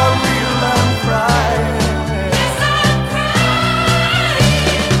tears are real, I'm crying.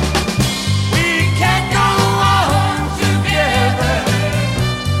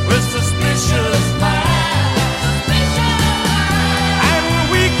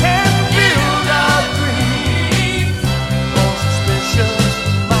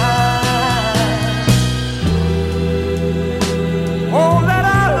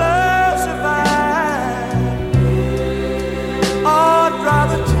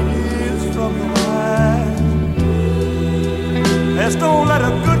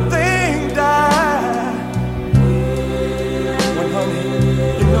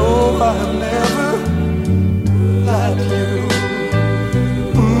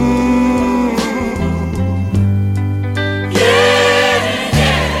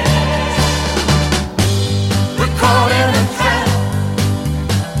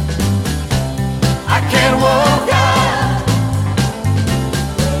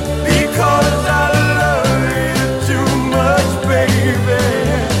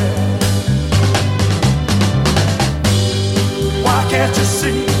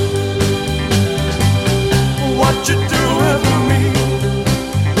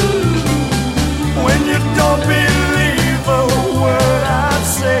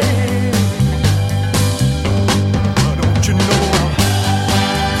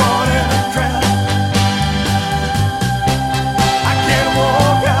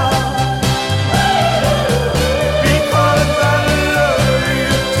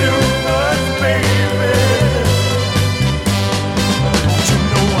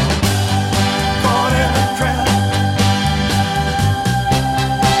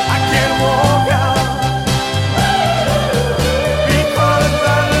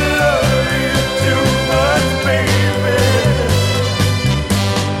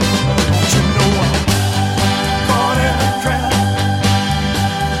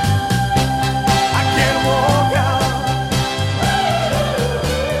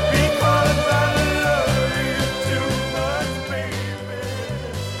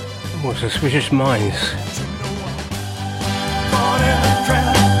 Suspicious Minds.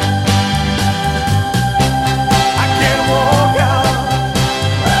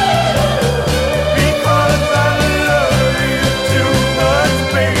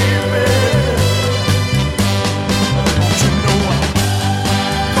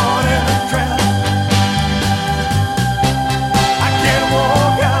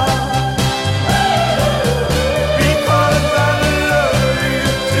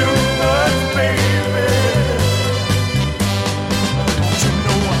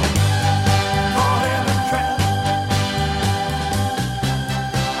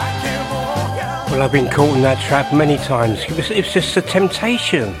 Well, I've been caught in that trap many times. It was just a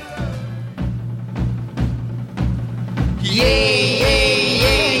temptation.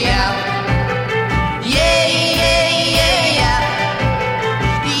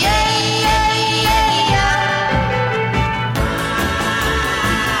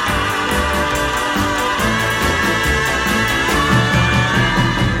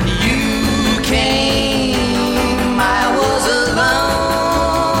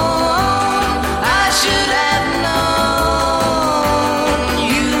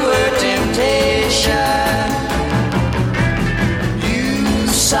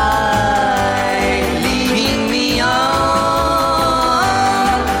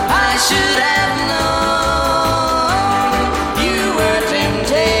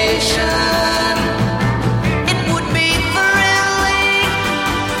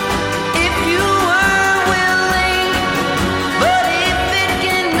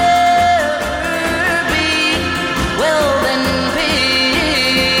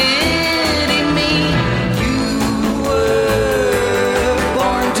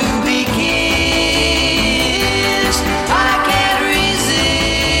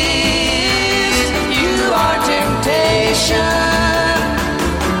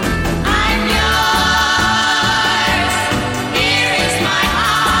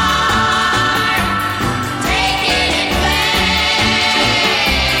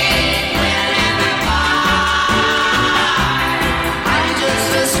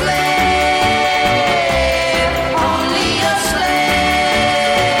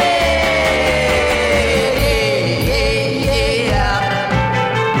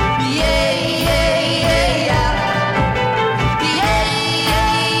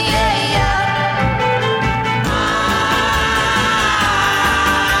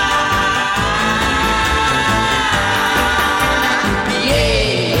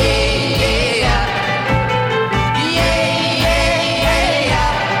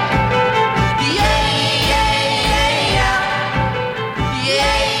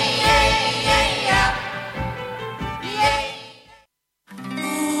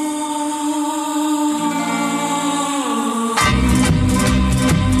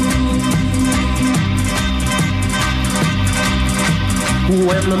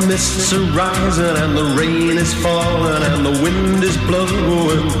 When the mists are rising and the rain is falling and the wind is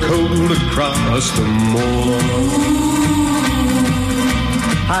blowing cold across the moor,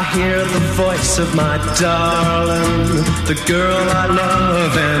 I hear the voice of my darling, the girl I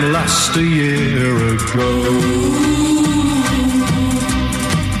love and lost a year ago.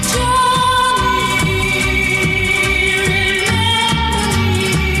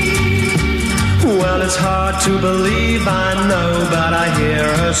 Well, it's hard to believe, I know, but I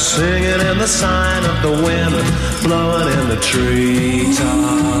hear her singing in the sign of the wind, blowing in the treetops,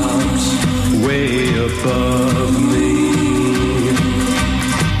 way above me.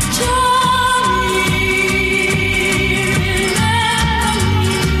 Johnny,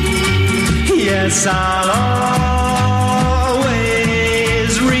 yes, I'll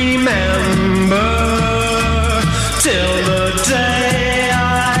always remember till the day I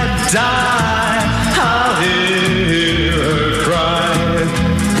die.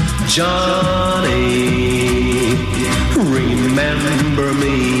 Johnny, remember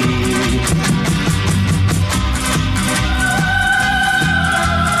me.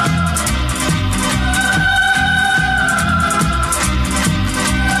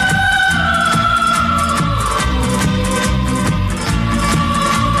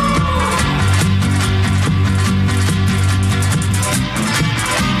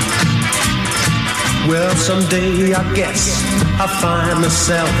 Well, someday I guess I'll find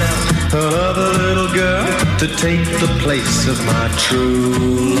myself another little girl to take the place of my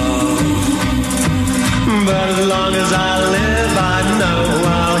true love. But as long as I live, I know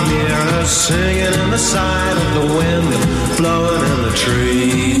I'll hear her singing in the sign of the wind, blowing in the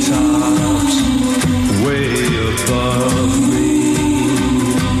treetops, way above me.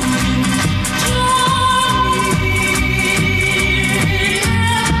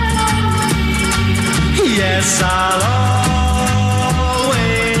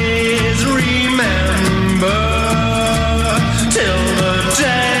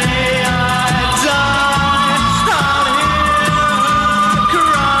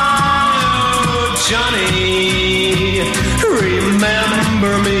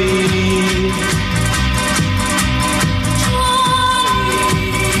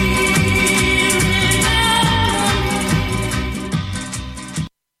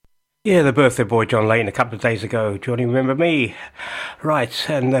 Yeah, the birthday boy John Layton a couple of days ago. Johnny, remember me? Right,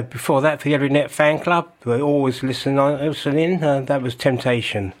 and before that, for the Every Net fan club, they always listen in. That was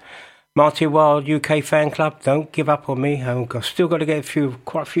Temptation. Marty Wild UK fan club, don't give up on me. I've still got to get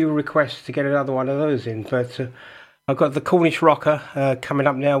quite a few requests to get another one of those in. But I've got the Cornish Rocker coming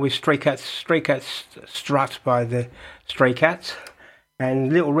up now with Stray Cats Strut by the Stray Cats,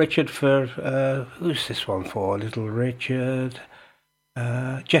 and Little Richard for who's this one for? Little Richard.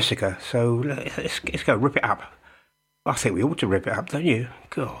 Jessica, so let's go rip it up. I think we ought to rip it up, don't you?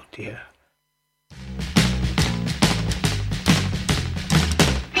 God, dear.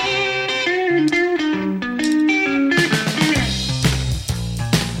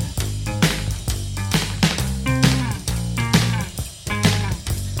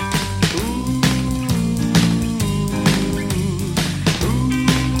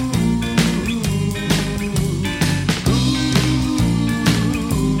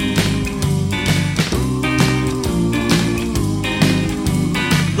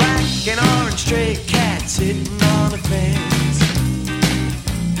 Stray cat sitting on a fence.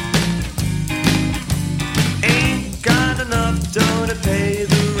 Ain't got enough dough to pay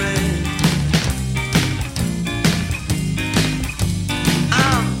the rent.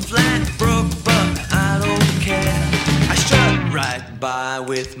 I'm flat broke, but I don't care. I strut right by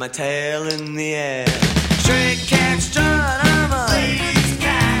with my tail in the air. Stray cat strut, I'm a ladies'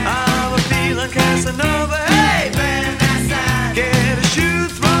 cat. I'm a feeling Casanova. Hey, man, that's get a shoe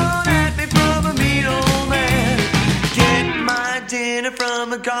thrown at me from a mean old man. Get my dinner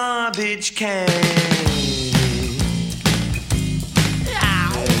from a garbage can.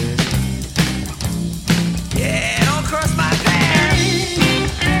 Yeah, don't cross my path.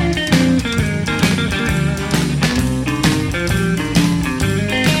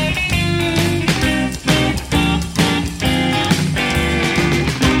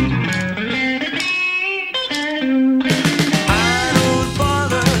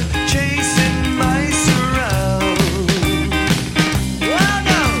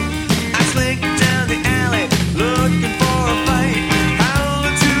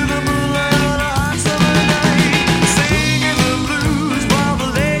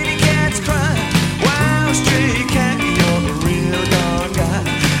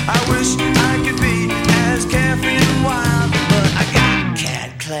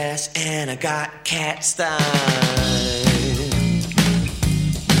 And I got cat style.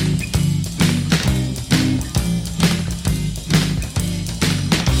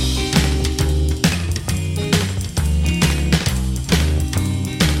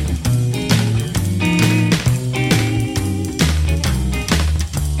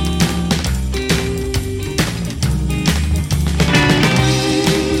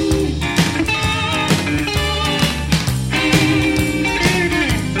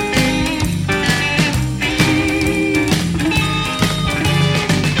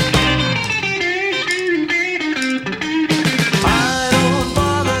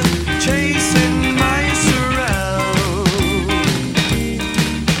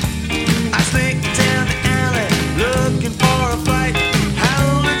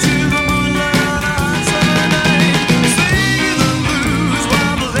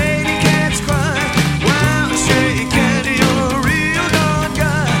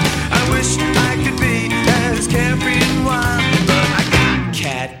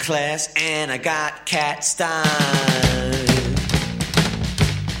 And I got cat style.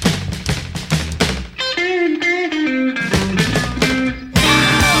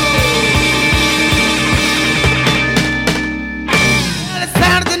 It's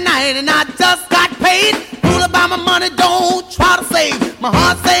Saturday night and I just got paid. Fool about my money, don't try to save. My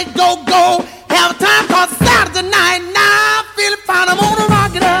heart say go, go. Have a time cause it's Saturday night. Now I'm feeling fine. I'm gonna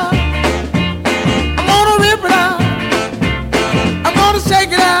rock it up. I'm gonna rip it up. I'm gonna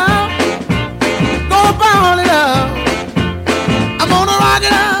shake it up. Ball it up. I'm gonna rock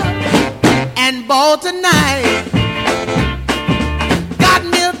it up and ball tonight. Got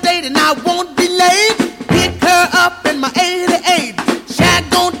me a date and I won't be late. Pick her up in my 88. Shag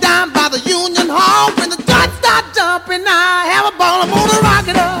gon' down by the Union Hall. When the guns start jumping, I have a ball. I'm gonna rock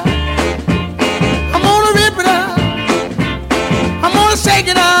it up. I'm gonna rip it up. I'm gonna shake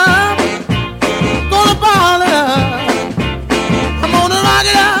it up. Gonna ball it up. I'm gonna rock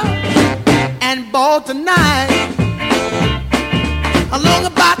it up and ball tonight. Along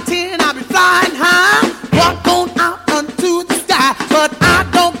about 10, I'll be flying high. Walk on out unto the sky. But I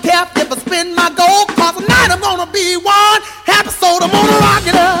don't care if I spend my gold. Cause tonight I'm gonna be one episode. I'm gonna rock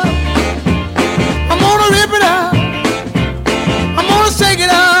it up. I'm gonna rip it up. I'm gonna shake it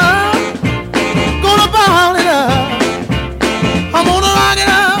up. Gonna ball it up. I'm gonna rock it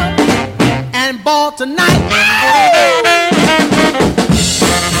up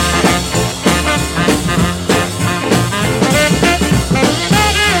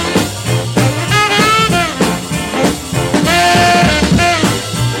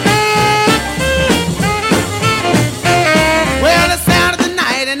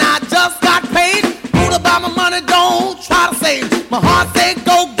My heart say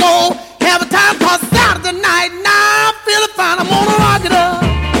go, go. Have a time cause Saturday night. Now I'm feeling fine. I'm gonna rock it up.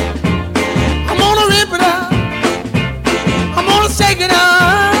 I'm gonna rip it up. I'm gonna shake it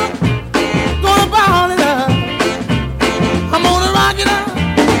up. Gonna ball it up. I'm gonna rock it up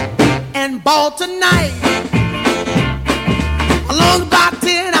and ball tonight. Along about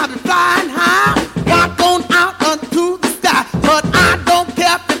 10, I'll be flying high. Walk on out unto the sky. But I don't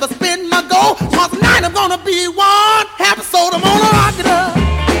care if I spin my goal. Cause tonight I'm gonna be one happy soul. I'm gonna rock it up.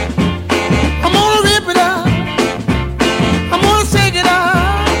 I'm gonna rip it up. I'm gonna shake it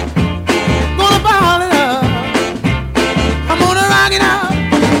up. Gonna ball it up. I'm gonna rock it up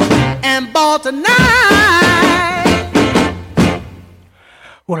and ball tonight.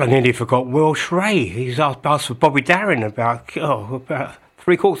 Well, I nearly forgot Welsh Ray. He's asked for Bobby Darin about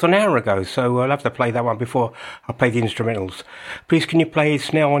 3/4 an hour ago, so I'll have to play that one before I play the instrumentals. Please can you play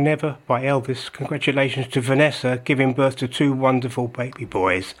It's Now or Never by Elvis? Congratulations to Vanessa, giving birth to 2 wonderful baby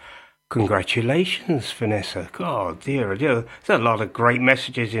boys. Congratulations, Vanessa. God, dear, dear. There's a lot of great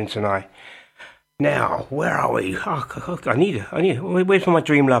messages in tonight. Now, where are we? Oh, I need. Where's my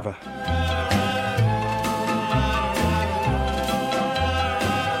dream lover?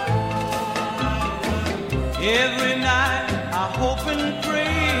 Every night I hope and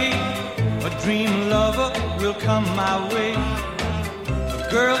pray a dream lover will come my way, a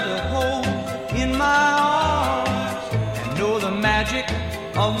girl to hold in my arms and know the magic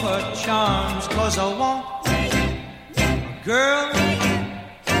of her charms. Cause I want a girl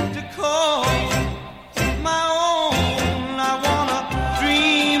to call my own. I want a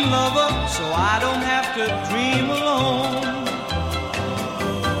dream lover so I don't have to dream alone.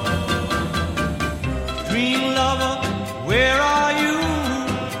 Dream lover, where are you?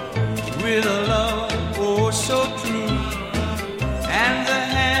 With a love oh so true, and the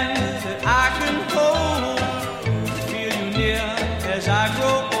hand that I can hold, feel you near as I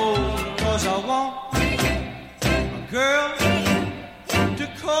grow old. Cause I want a girl to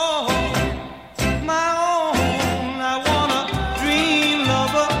call my own. I want a dream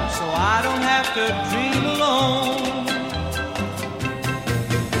lover so I don't have to dream alone.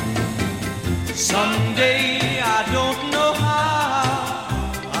 Someday, I don't know how,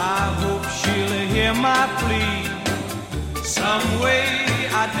 I hope she'll hear my plea. Some way,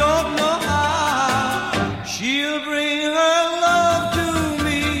 I don't know how, she'll bring her love to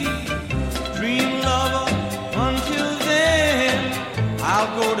me. Dream lover, until then,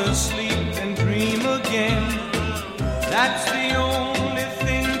 I'll go to sleep and dream again. That's the only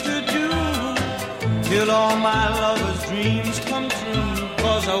thing to do, till all my lover's dreams come true.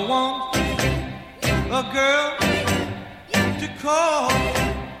 Cause I want a girl to call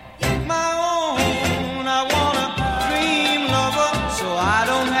my own. I want a dream lover so I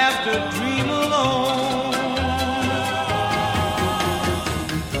don't have to dream alone.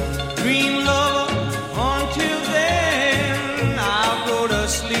 Dream lover, until then I'll go to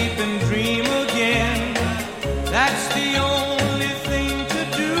sleep and dream again. That's the only thing to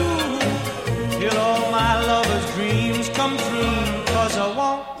do, till all my lover's dreams come true. Cause I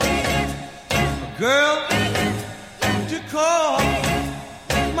want girl to call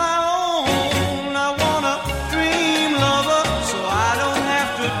my own. I want a dream lover so I don't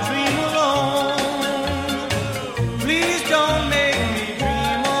have to dream alone. Please don't make me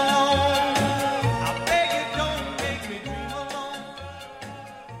dream alone. I beg you, don't make me dream alone.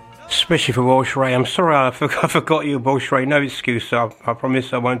 Especially for Welsh Ray. I'm sorry I forgot you, Welsh Ray. No excuse. I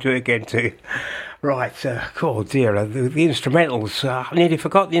promise I won't do it again too. Right, oh dear, the instrumentals. I nearly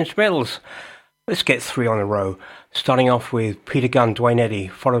forgot the instrumentals. Let's get 3 on a row, starting off with Peter Gunn, Dwayne Eddy,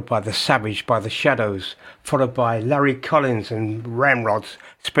 followed by The Savage by The Shadows, followed by Larry Collins and Ramrods,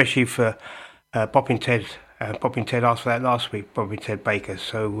 especially for Poppin' Ted. Poppin' Ted asked for that last week, Poppin' Ted Baker.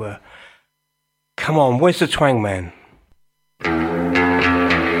 So, come on, where's the twang man?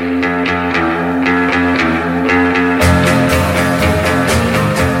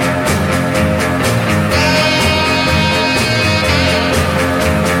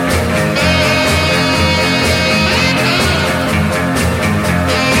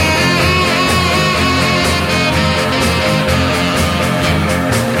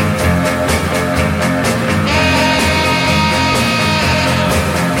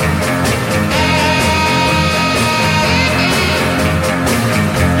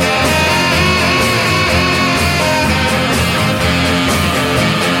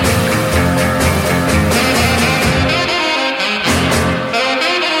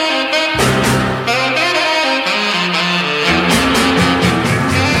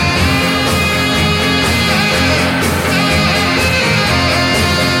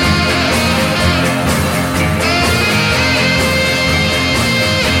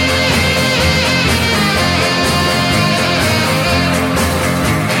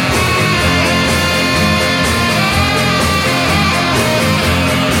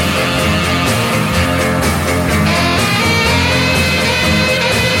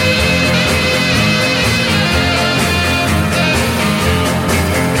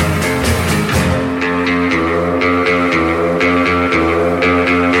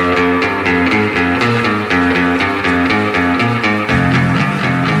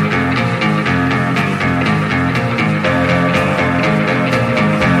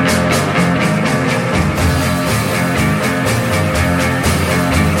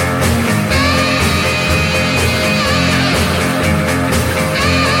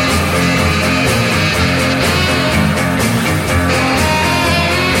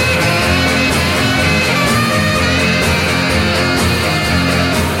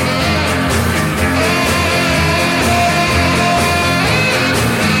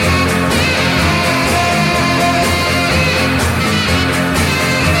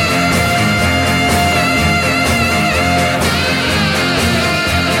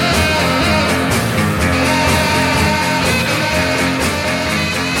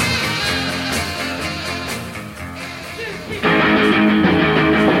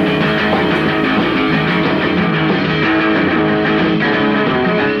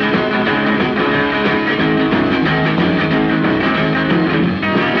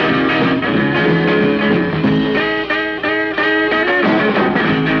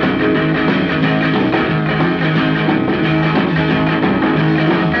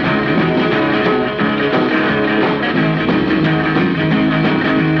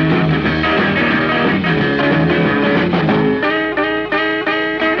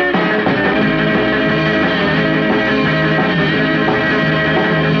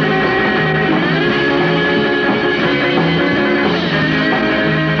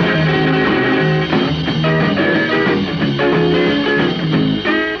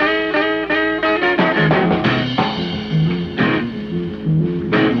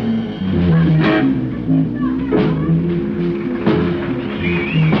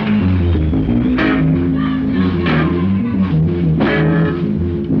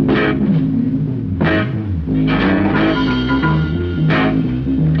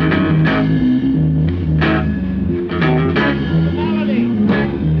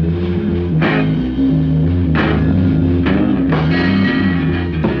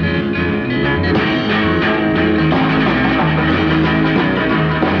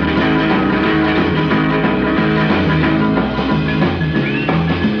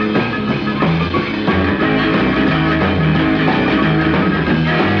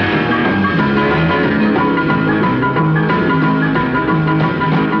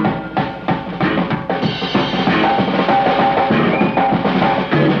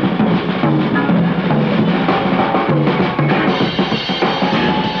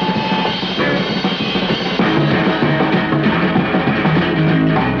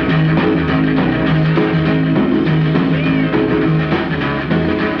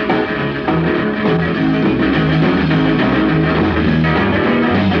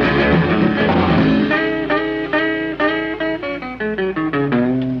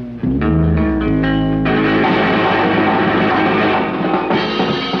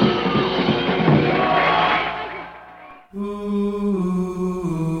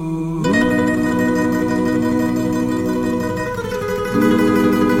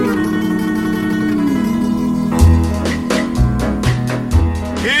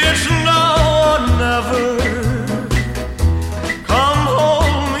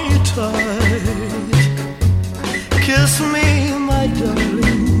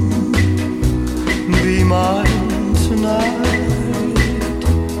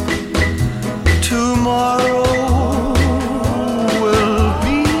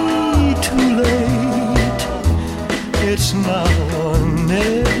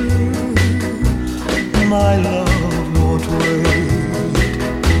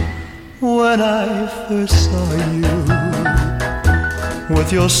 when I first saw you,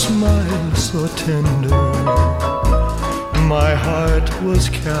 with your smile so tender, my heart was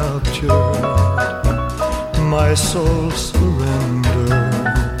captured, my soul surrendered.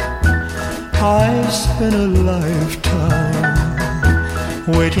 I've spent a lifetime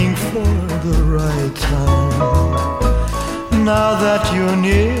waiting for the right time. Now that you're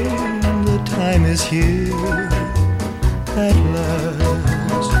near, the time is here at last.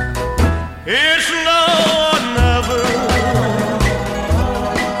 It's now or never.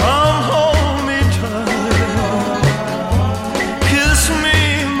 Come hold me tight, kiss me,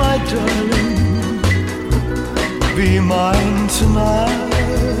 my darling, be mine tonight.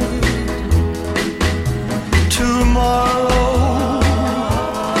 Tomorrow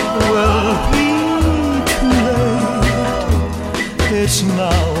will be too late. It's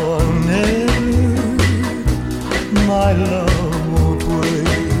now or never. My love won't wait.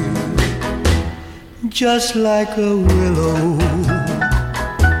 Just like a willow,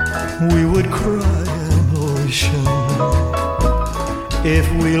 we would cry an ocean if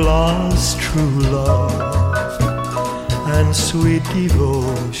we lost true love and sweet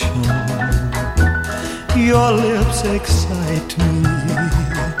devotion. Your lips excite me,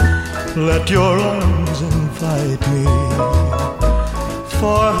 let your arms invite me,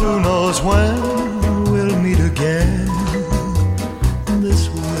 for who knows when we'll meet again this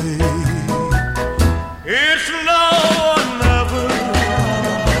way. It's now or never.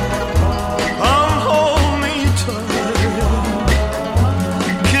 Come hold me tight,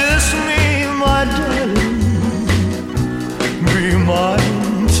 kiss me, my darling, be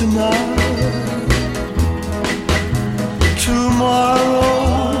mine tonight. Tomorrow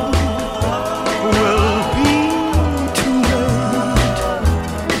will be too late.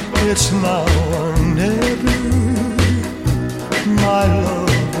 It's now or never. My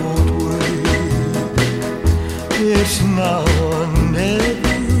love won't wait. It's now or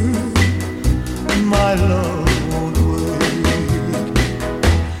never. My love won't wait.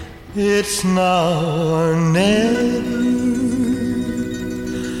 It's now or never.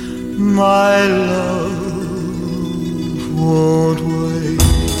 My love won't wait.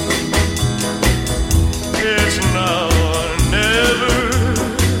 It's now or never.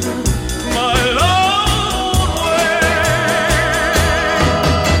 My love won't wait.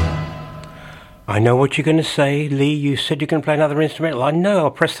 I know what you're going to say, Lee. You said you're going to play another instrumental. I know, I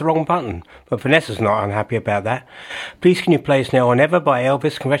pressed the wrong button. But Vanessa's not unhappy about that. Please can you play us Now or Never by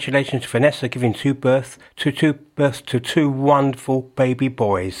Elvis? Congratulations to Vanessa giving birth to two wonderful baby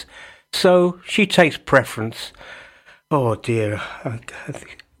boys. So she takes preference. Oh dear.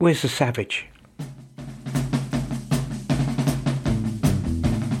 Where's the savage?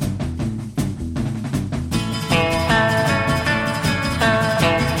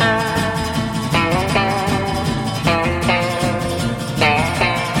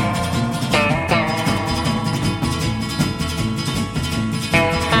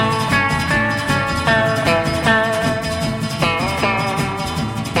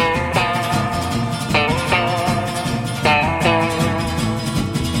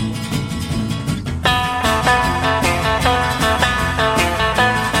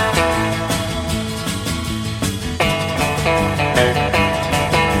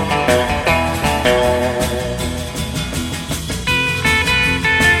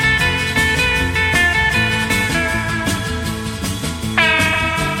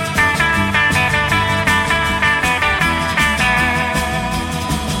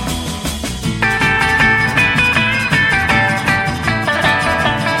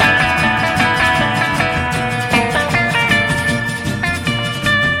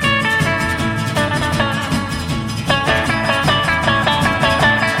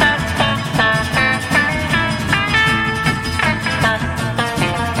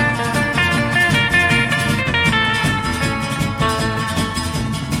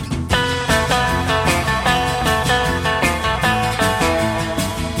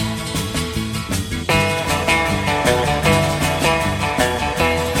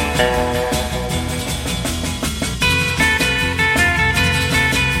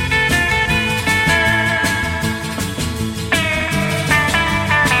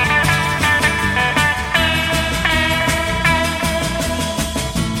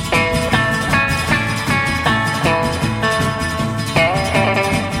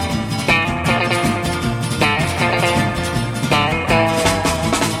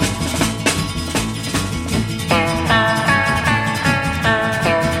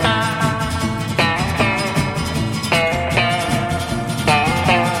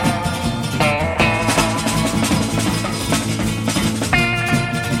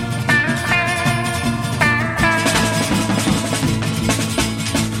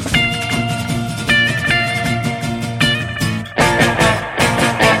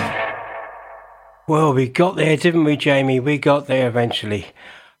 Well, we got there, didn't we, Jamie? We got there eventually.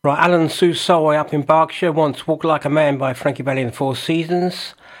 Right, Alan Susoy up in Berkshire wants Walk Like a Man by Frankie Valli and the Four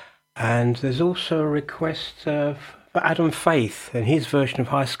Seasons. And there's also a request for Adam Faith and his version of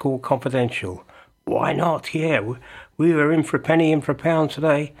High School Confidential. Why not? Yeah, we were in for a penny, in for a pound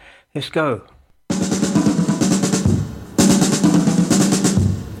today. Let's go.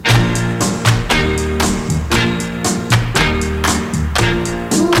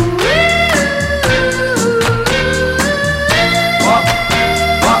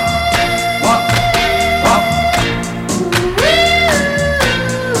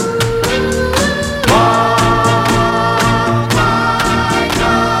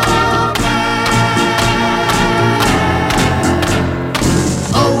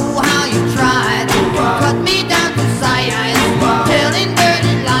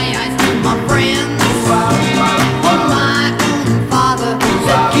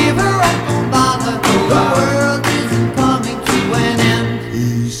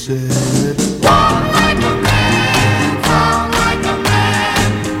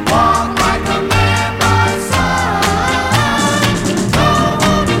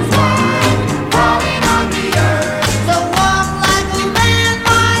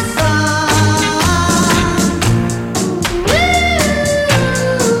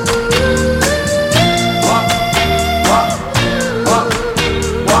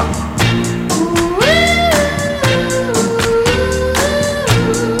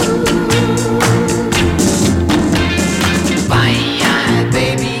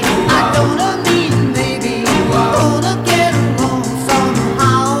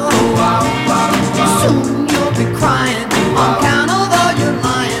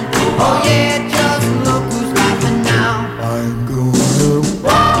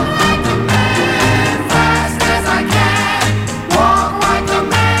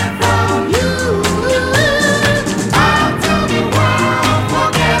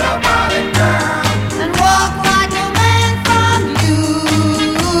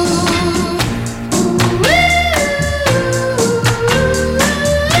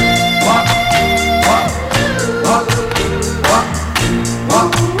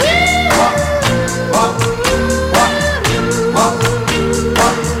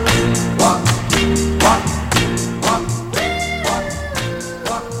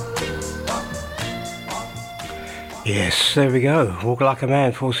 There we go. Walk Like a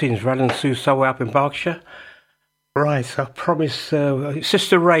Man, Four Seasons, Alan Susoy up in Berkshire. Right, I promised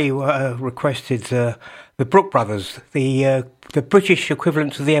Sister Ray requested the Brook Brothers, the British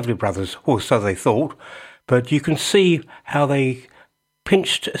equivalent to the Everly Brothers, or so they thought. But you can see how they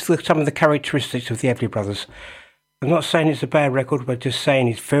pinched some of the characteristics of the Everly Brothers. I'm not saying it's a bad record, but just saying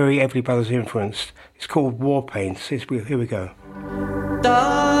it's very Everly Brothers influenced. It's called War Paints. Here we go.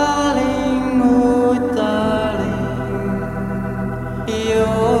 Darling, oh darling,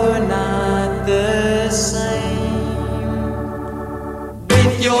 you're not the same.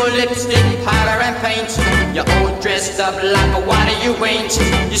 With your lipstick, powder and paint, you're all dressed up like a water you ain't.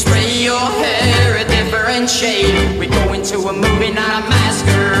 You spray your hair a different shade. We go into a movie, not a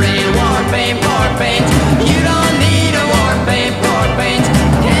masquerade. War paint, you don't need a war paint,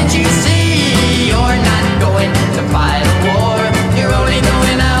 Can't you see you're not going to fight a war? You're only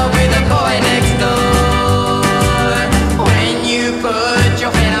going out with a boy next door. When you put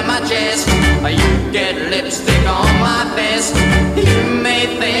your hand on my chest, you get lipstick on my vest. You may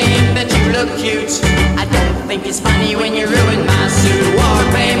think that you look cute, I don't think it's funny when you ruin my suit. War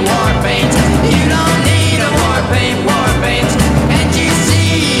paint, you don't need a war paint, Can't you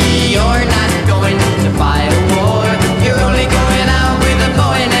see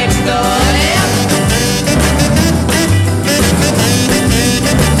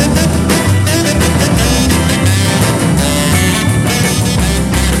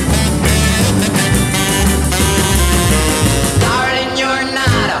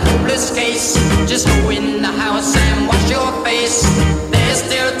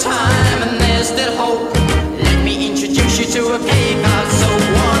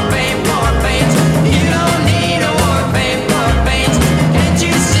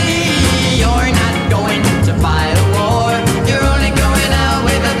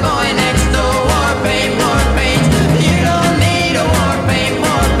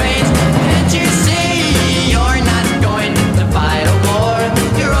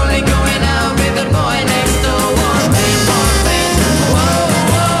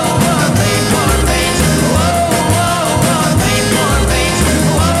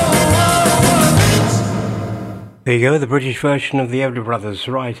There you go, the British version of the Everly Brothers.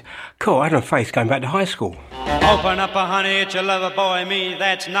 Right. Cool, Adam Faith going back to high school. Open up, honey, it's your lover boy, me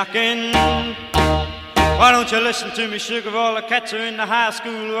that's knocking. Why don't you listen to me, sugar? All the cats are in the high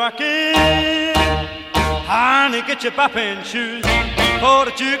school rocking. Honey, get your bopping shoes, for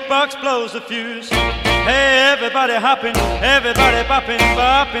the jukebox blows the fuse. Hey, everybody hopping, everybody bopping,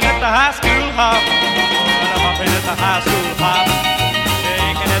 bopping at the high school hop. Hopping at the high school hop,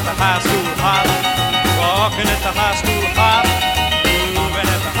 shaking at the high school hop, walking at the high school hop, moving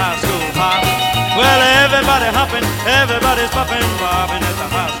at the high school hop. Well, everybody hopping, everybody's bopping, bopping at the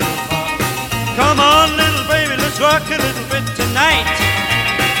high school hop. Come on, little baby, let's rock a little bit tonight.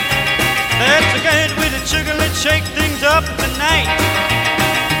 Let's get with it, sugar, let's shake things up tonight.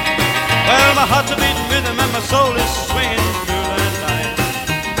 Well, my heart's a beating rhythm and my soul is swinging through the night.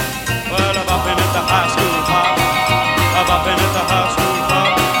 Well, I'm bopping at the high school hop, I'm bopping at the high school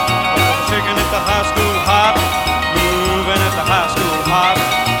hop, I'm shaking at the high school hop, moving at the high school hop.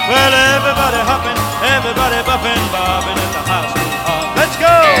 Well, everybody hopping, everybody bopping, bopping at the high school hop. Let's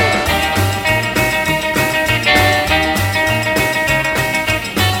go!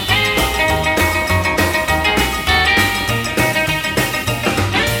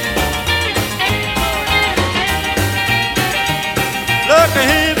 Look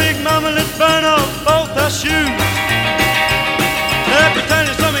here, big mama, let's burn off both our shoes. Let me tell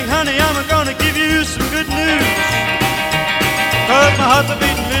you something, honey, I'm gonna give you some good news. Cause my heart's a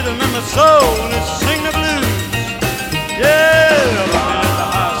beating rhythm and my soul is singing the blues. Yeah, I'm rocking at the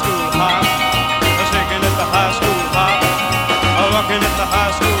high school hop, I'm shaking at the high school hop, I'm rocking at the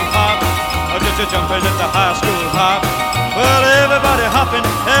high school hop, I'm just jumping at the high school hop. Well, everybody hopping,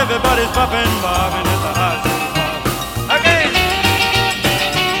 everybody's bopping, bobbing at the high school hop. Again!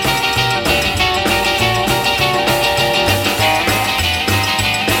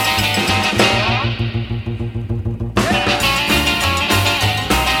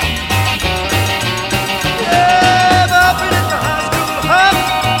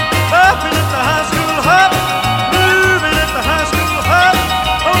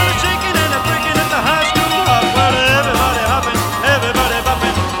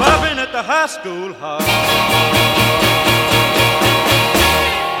 School hop.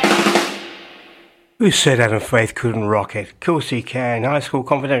 Who said Adam Faith couldn't rock it? Of course he can. High school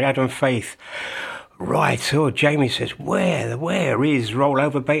confident Adam Faith. Right, so Jamie says, where is Roll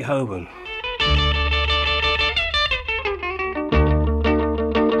Over Beethoven?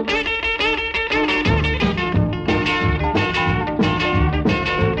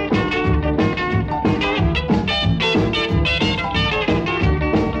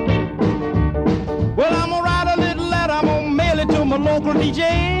 DJ.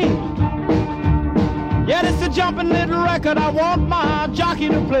 Yeah, this is a jumping little record I want my jockey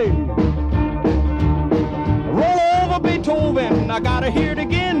to play. Roll over Beethoven, I gotta hear it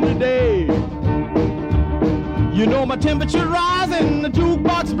again today. You know my temperature rising, the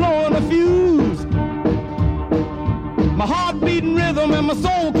jukebox blowing a fuse. My heart beating rhythm and my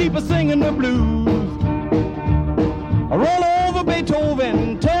soul keep a singing the blues. Roll over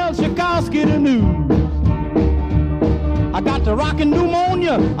Beethoven, tell Tchaikovsky the news. I got the rockin'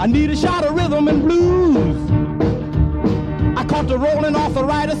 pneumonia, I need a shot of rhythm and blues. I caught the rolling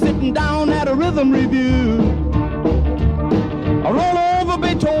arthritis sitting down at a rhythm review. I roll over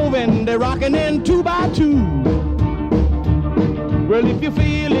Beethoven, they're rockin' in 2 by 2. Well, if you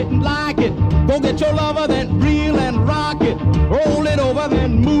feel it and like it, go get your lover, then reel and rock it. Roll it over,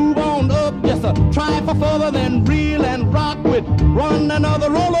 then move on up, just a try for further, then reel and rock with. Run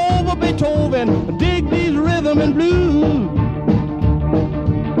another roll over Beethoven, dig these rhythm and blues.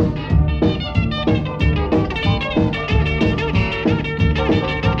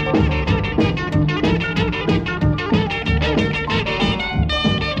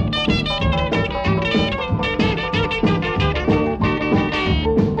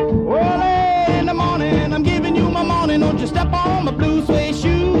 Step on my blue suede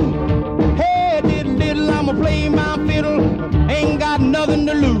shoe. Hey, diddle, diddle, I'ma play my fiddle. Ain't got nothing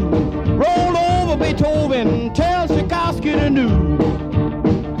to lose. Roll over Beethoven, tell Tchaikovsky the news.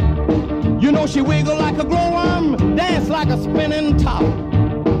 You know she wiggle like a glowworm, dance like a spinning top.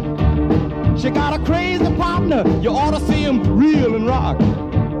 She got a crazy partner, you ought to see him reel and rock.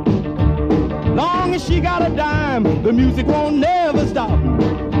 Long as she got a dime, the music won't never stop.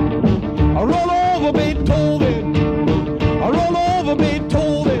 I roll over Beethoven, I roll over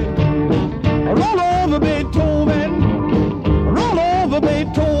Beethoven, I roll over Beethoven, I roll over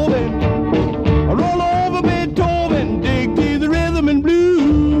Beethoven, I roll over Beethoven, dig to the rhythm and blues.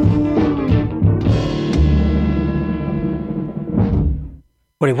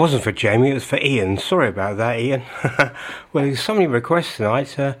 Well, it wasn't for Jamie, it was for Ian. Sorry about that, Ian. Well, there's so many requests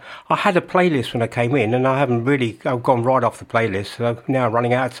tonight. I had a playlist when I came in, and I've gone right off the playlist, so I'm now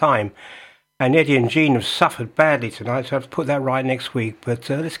running out of time. And Eddie and Jean have suffered badly tonight, so I have to put that right next week. But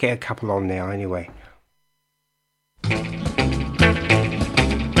let's get a couple on now anyway.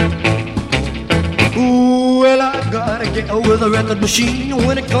 Ooh, well, I gotta get with a record machine.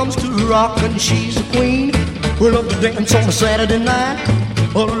 When it comes to rockin', she's a queen. We love to dance on a Saturday night,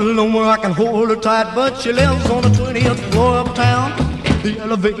 all alone where I can hold her tight. But she lives on the 20th floor of town. The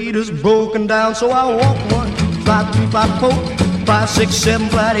elevator's broken down, so I walk 1, 2, 5, 3, 5, 4, 5, 6, 7,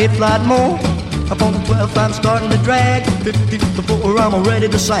 flight, 8 flight more. Up on the 12th, I'm starting to drag. 15th before I'm ready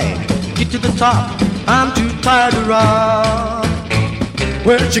to sag. Get to the top, I'm too tired to rock.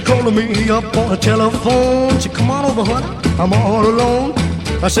 Well, she calling me up on the telephone. She come on over, honey, I'm all alone.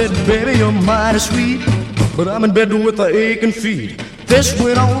 I said, baby, you're mighty sweet, but I'm in bed with the aching feet. This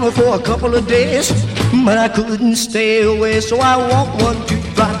went on for a couple of days, but I couldn't stay away. So I walked 1, 2,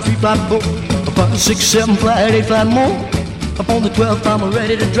 5, 3, 5, 4, 5, 6, 7, flight, 8 flight more. Up on the 12th, I'm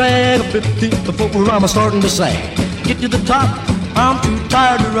ready to drag. 15th before I'm starting to sag. Get to the top, I'm too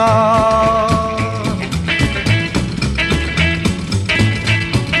tired to rock.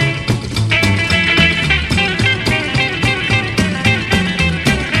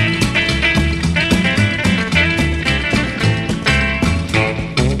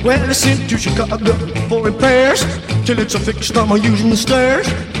 Well, I sent to Chicago for repairs. Till it's a fixed, I'm using the stairs.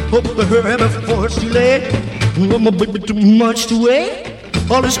 Hope to hurry before it's too late. Oh, my baby, too much to wait.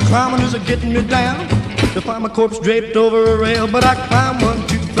 All this climbing is getting me down. To find my corpse draped over a rail. But I climb 1,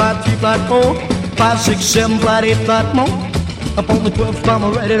 2, flight, 3, flight, 4, 5, 6, 7, flight, 8, flight more. Up on the 12th,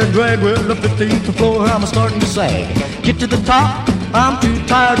 I'm ready to drag. Well, the 15th floor, I'm starting to sag. Get to the top, I'm too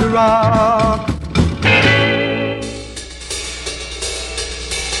tired to rock.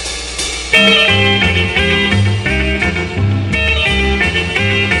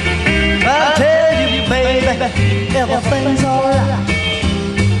 I'll tell you, baby, everything's alright.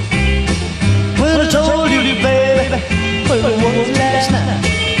 When I told you, baby, well, it was last night.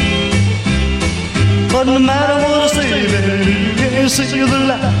 But no matter what I say, baby, you can't see the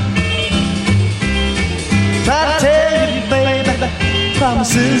light. Try to tell you, baby,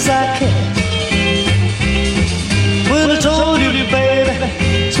 promises I can't. When I told you,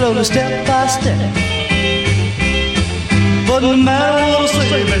 baby, slowly step by step. But no matter what I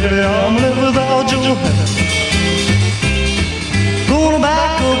say, baby, I'm left without your help. Going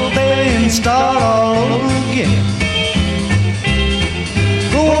back up, baby, and start all over again.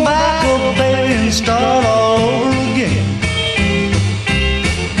 Going back up, baby, and start all over again.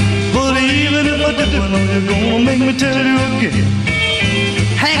 But even if I do, I know you're gonna make me tell you again.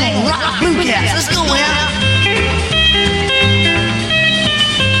 Hang on, rock blue cats, let's go now.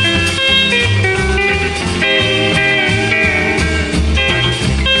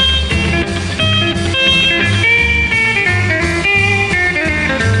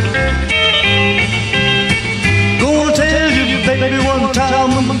 Baby, one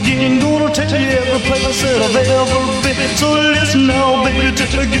time again, gonna tell you every place that I've ever been. So listen now, baby,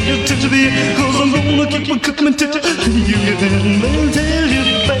 till I get you to the end, 'cause I'm gonna keep on cooking till you get in. I'll tell you,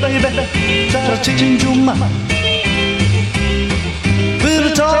 baby, try to change your mind.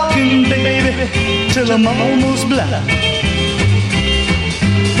 Been talking, baby, till I'm almost blind.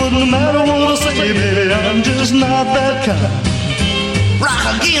 But no matter what I say, baby, I'm just not that kind.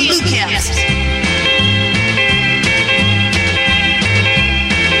 Rock again, blue caps.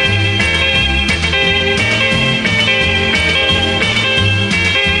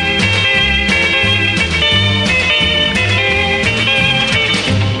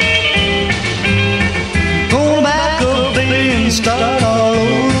 Start all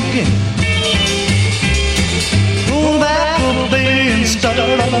over again. Go back up, baby, and start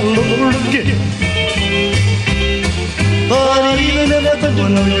all over again. But even if I do, I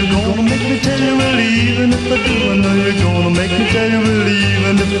know you're gonna make me tell you. Well, even if I do, I know you're gonna make me tell you. Well,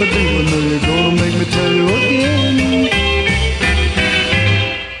 even if I do, I know you're gonna make me tell you again.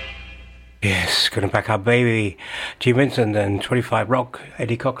 Yes, gonna back up, baby. G. Vincent and 25 Rock,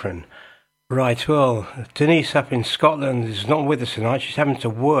 Eddie Cochran. Right, well, Denise up in Scotland is not with us tonight. She's having to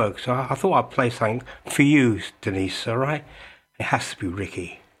work, so I thought I'd play something for you, Denise, all right? It has to be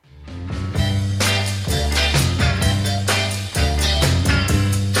Ricky.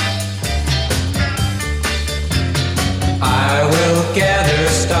 I will gather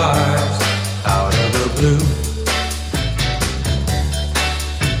stars out of the blue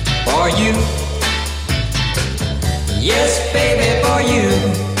for you. Yes, baby, for you.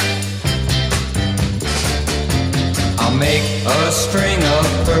 I'll make a string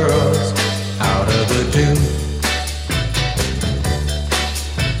of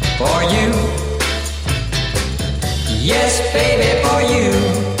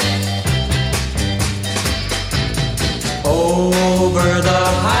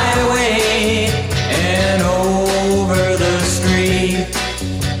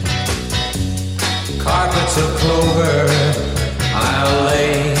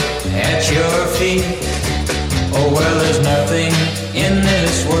Oh well, there's nothing in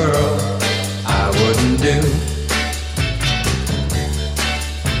this world I wouldn't do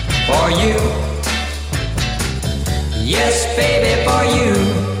for you. Yes, baby, for you.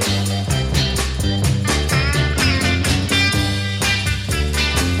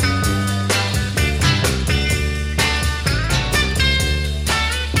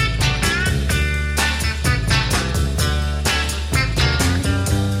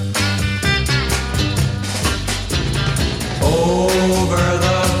 Over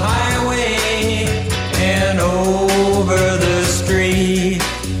the highway and over the street,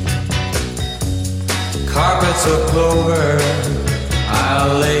 carpets of clover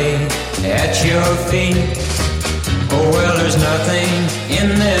I'll lay at your feet. Oh well, there's nothing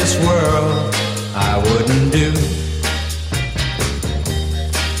in this world I wouldn't do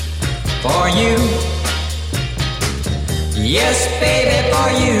for you. Yes, baby, for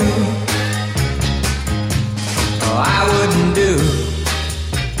you. Oh, I wouldn't do.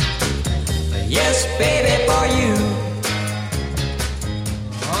 Yes, baby, for you.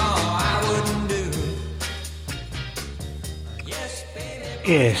 Oh, I wouldn't do. Yes,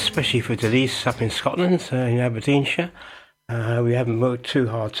 baby. Yeah, especially for Denise up in Scotland, in Aberdeenshire. We haven't worked too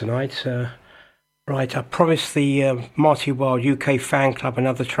hard tonight. Right, I promised the Marty Wilde UK fan club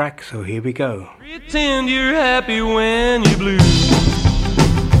another track, so here we go. Pretend you're happy when you're blue.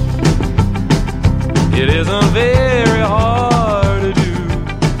 It isn't very hard to do,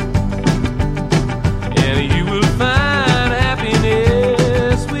 and you will find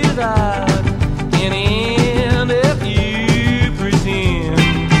happiness without any end if you pretend.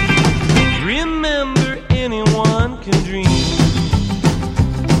 Remember, anyone can dream,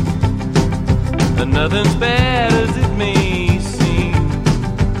 but nothing's bad as it may seem.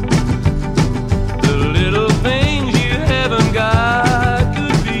 The little things you haven't got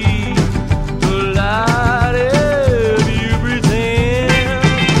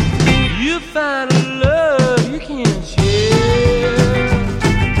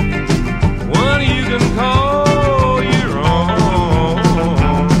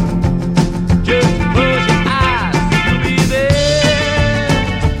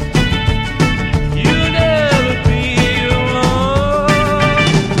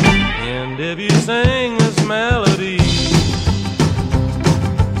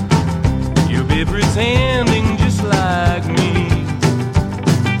pretending just like me.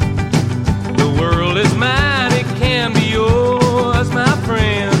 The world is mine, it can be yours, my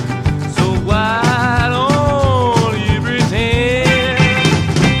friend. So why don't you pretend?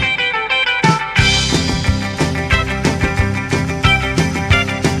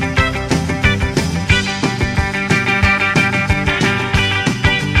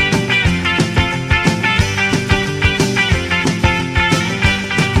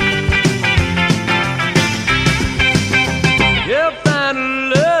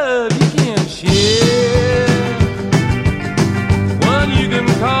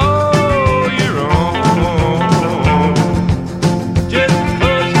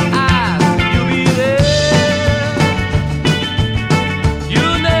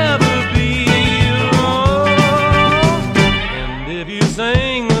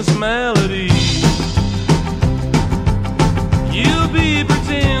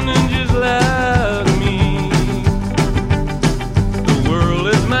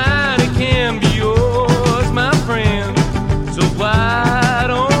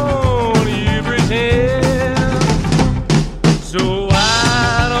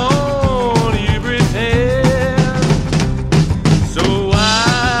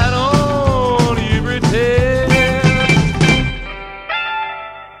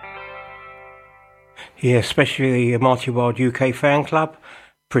 Yeah, especially the Marty Wilde UK fan club.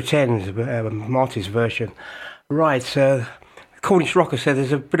 Pretend, Marty's version. Right, Cornish Rocker said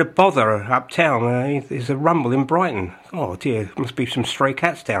there's a bit of bother uptown. There's a rumble in Brighton. Oh dear, must be some stray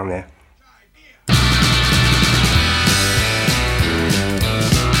cats down there.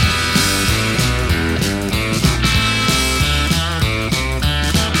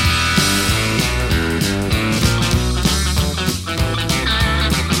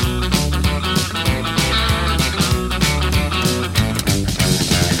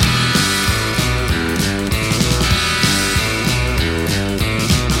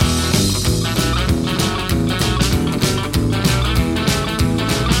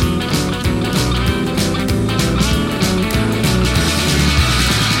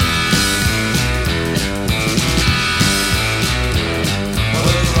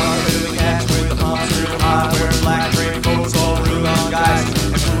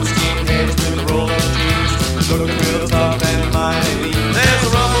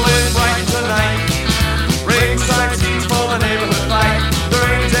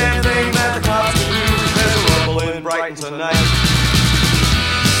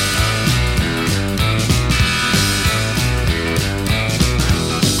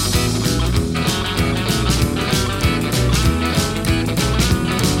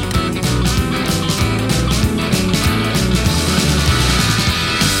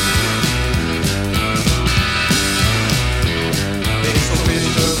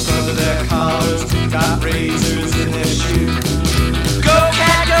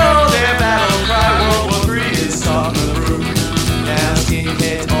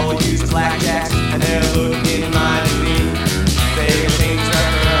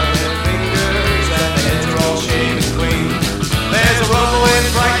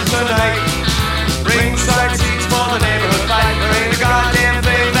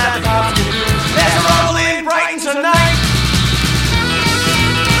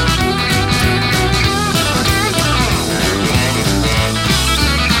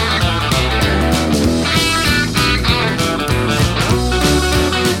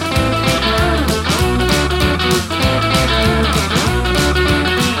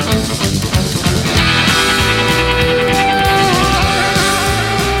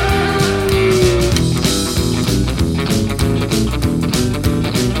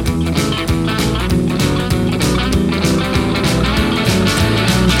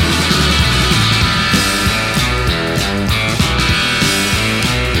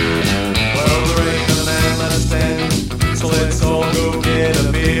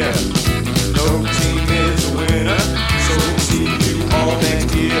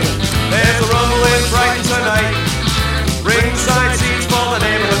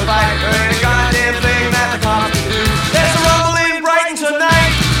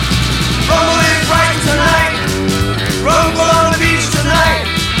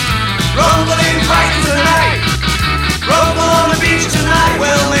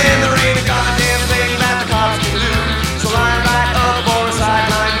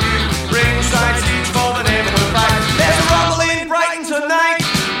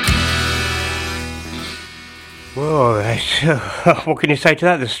 Well, what can you say to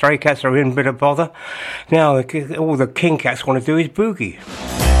that? The Stray Cats are in a bit of bother. Now, all the King Cats want to do is boogie.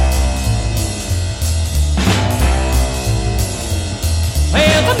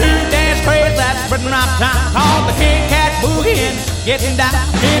 There's a new dance craze that's spreading around town called the King Cat Boogie, and getting down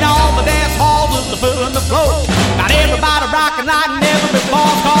in all the dance halls with the foot on the floor. Got everybody rocking like never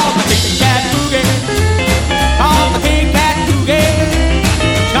before. Called the King Cat Boogie. Called the King Cat Boogie.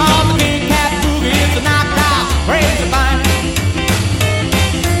 Called the King Cat Boogie. It's a knockout crazy thing.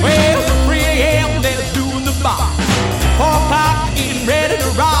 Well, 3 a.m. they're doing the bar. 4 o'clock getting ready to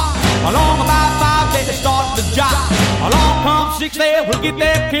rock. Along about 5 they start the job. Along comes 6 they will get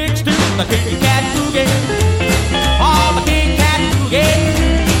their kicks to the King Cat Boogie. Oh, the King Cat Boogie.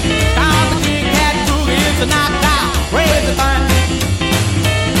 Cause the King Cat Boogie is a knockout crazy thing.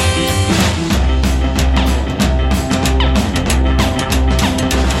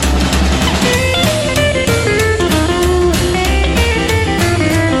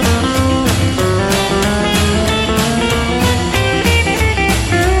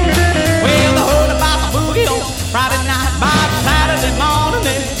 Friday night, by Saturday morning,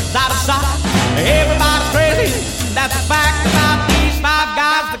 it's out of sight. Everybody's crazy, that's a fact about these 5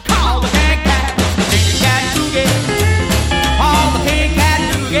 guys that call the King Cat. The King Cat Boogie. Oh, the King Cat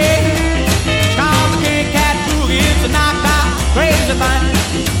Boogie. Call the King Cat Boogie. It's a knockout crazy thing.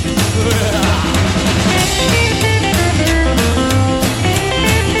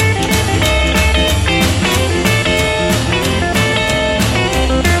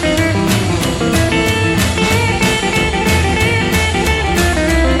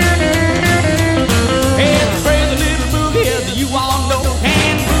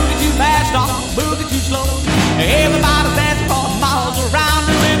 Everybody's dancing for miles around,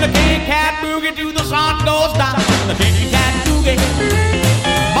 doing the King Cat Boogie till the sun goes down. The King Cat Boogie,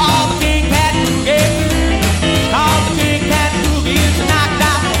 oh, the King Cat Boogie. Cause the King Cat Boogie is a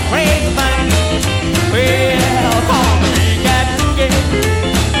knockout crazy thing. Well, call the King Cat Boogie,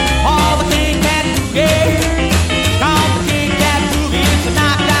 oh, the King Cat Boogie. Cause the King Cat Boogie is a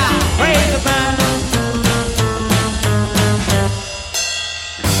knockout crazy thing.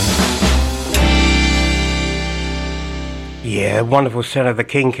 Yeah, wonderful set of the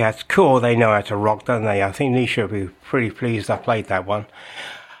King Cats. Cool, they know how to rock, don't they? I think Nisha will be pretty pleased I played that one.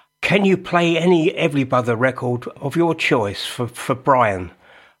 Can you play any Everly Brother record of your choice for Brian?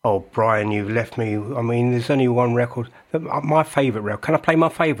 Oh, Brian, you've left me. I mean, there's only one record. My favourite record. Can I play my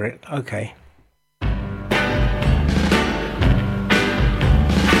favourite? Okay.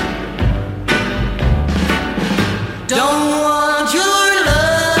 Don't want your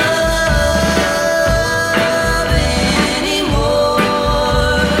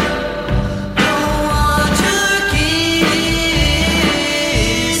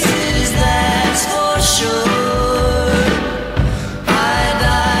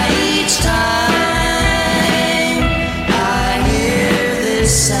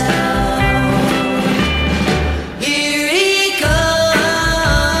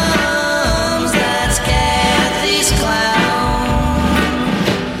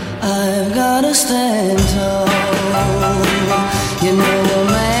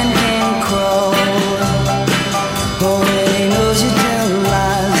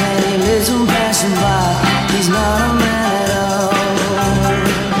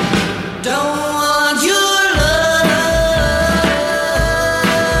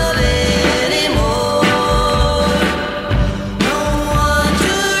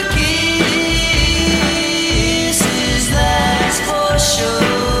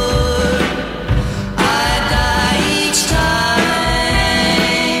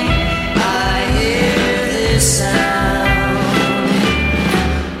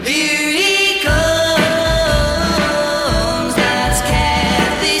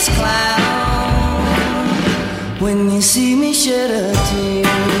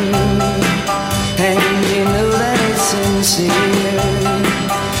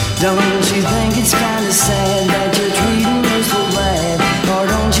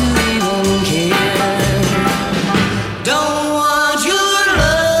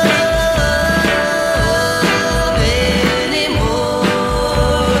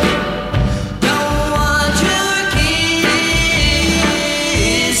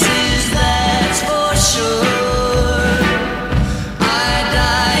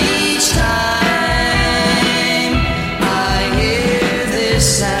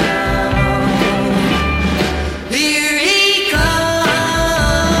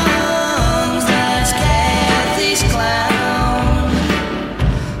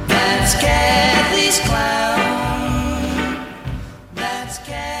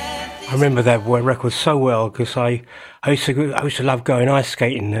I remember that record so well because I used to love going ice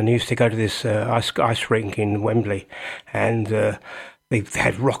skating, and I used to go to this ice rink in Wembley, and they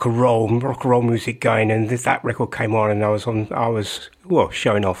had rock and roll music going, and that record came on, and I was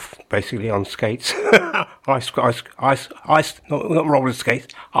showing off basically on skates, not roller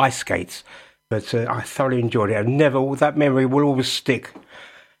skates, ice skates. But I thoroughly enjoyed it. That memory will always stick.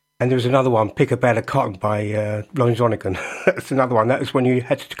 And there was another one, Pick a Bag of Cotton by Lawrence Onigan. That's another one. That was when you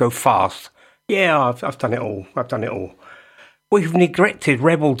had to go fast. Yeah, I've done it all. We've neglected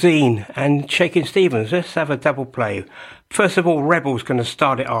Rebel Dean and Shakin' Stevens. Let's have a double play. First of all, Rebel's going to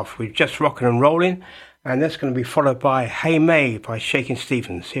start it off with Just Rockin' and Rollin', and that's going to be followed by Hey May by Shakin'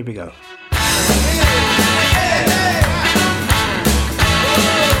 Stevens. Here we go.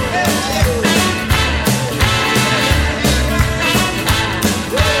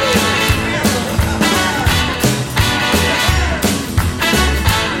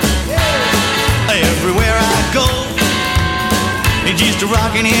 Everywhere I go, it's just a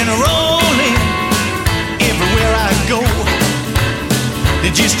rockin' and a rollin'. Everywhere I go,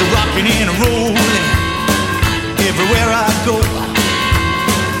 it's just a rockin' and a rollin'. Everywhere I go,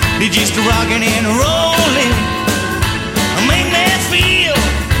 it's just a rockin' and a rollin'. Make me feel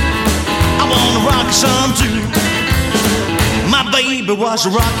I wanna rock some too. My baby was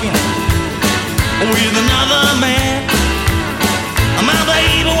rockin' with another man. My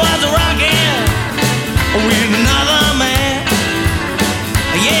baby was rockin' with another man.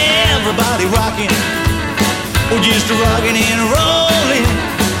 Yeah, everybody rockin', just rockin' and rollin'.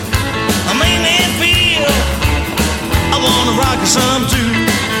 Make me feel I wanna rock some too.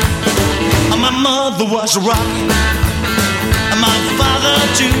 My mother was rockin', my father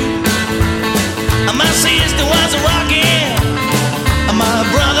too. My sister was rockin', my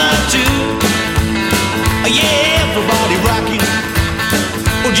brother too. Yeah, everybody rockin',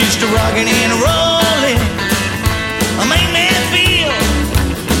 just rockin' and rollin'. Make me feel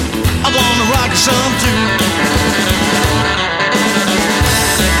I wanna rock some too.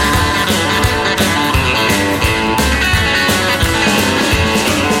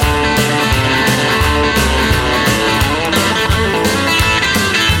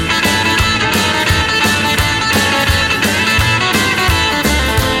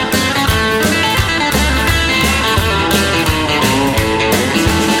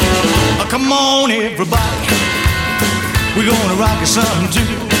 Come on, everybody, we're gonna rock something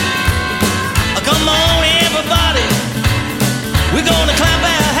too. Come on, everybody, we're gonna clap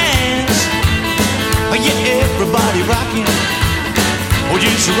our hands. Yeah, everybody rocking,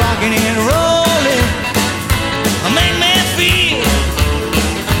 just rocking and rolling. Make me feel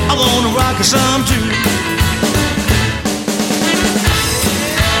I wanna rock some too.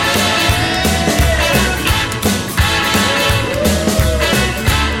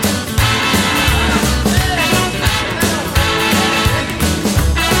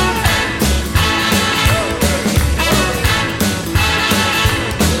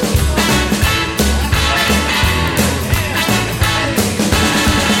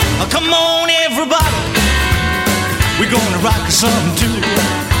 We're gonna rock something too.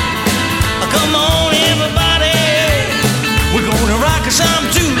 Come on, everybody, we're gonna rock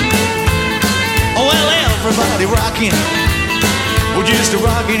something too. Well, everybody rocking, we're just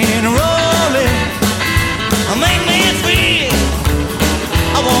rocking and rolling. Make me feel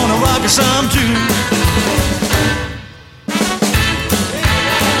I wanna rock some too.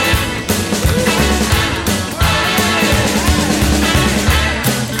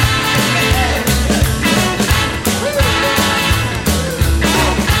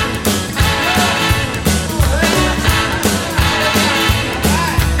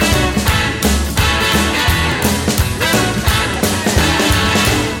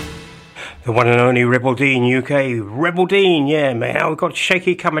 The one and only Rebel Dean, UK. Rebel Dean, yeah, man. We've got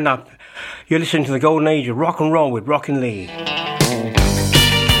Shaky coming up. You're listening to the golden age of rock and roll with Rockin Lee. Hey,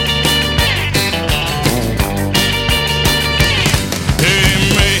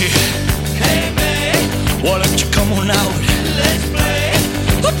 May, why don't you come on out? Let's play.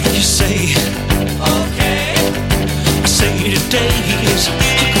 What do you say? Okay. I say today is a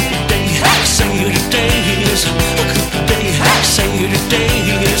good day. I say today is a good day. I say today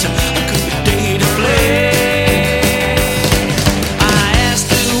is a good day to play. I asked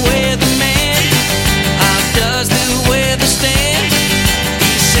the weatherman, how does the weather stand?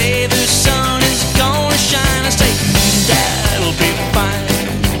 He say the sun is gonna shine. I say that'll be fine.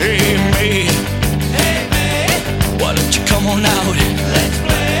 Hey May, why don't you come on out? Let's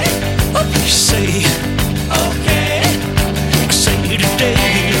play. What do you say? Okay. I say today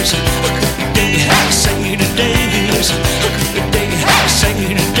is a good day. I say today is a good day. I say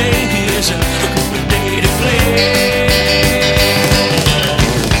today.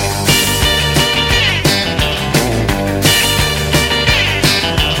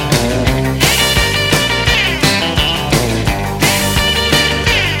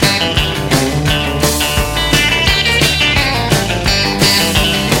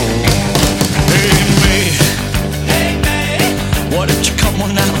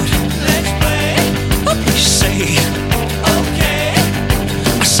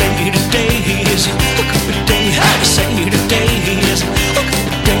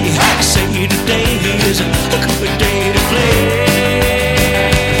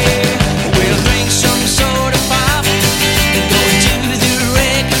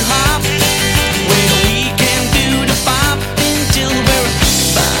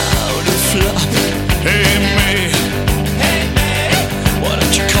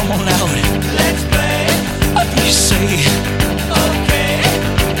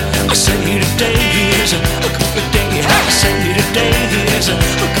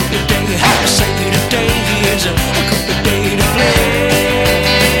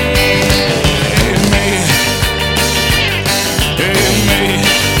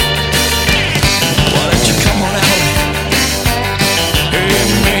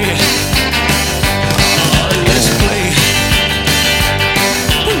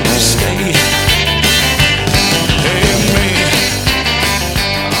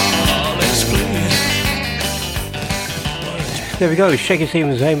 There we go, Shaky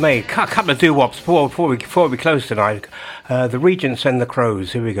Stevens, Hey Mate. Couple of doo-wops before we close tonight. The Regents and the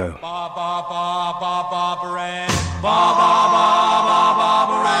Crows, here we go.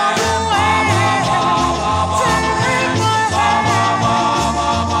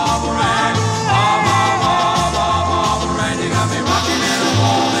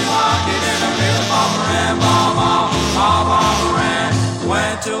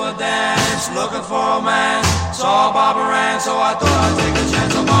 Went to a dance looking for a man. Saw Barbara Ann, so I thought I'd take a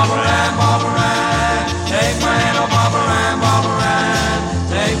chance on Barbara Ann, Barbara Ann. Take my hand, oh Barbara Ann, Barbara Ann.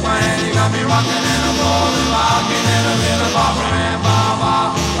 Take my hand, you got me rocking and I'm rolling, rocking and I'm feeling Barbara Ann, Barbara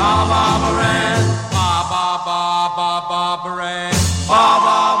Ann. Barbara Ann. Barbara Ann.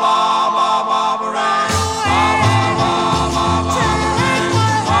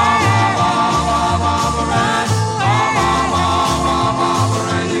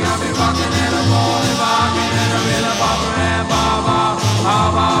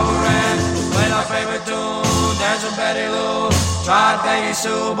 Tried Peggy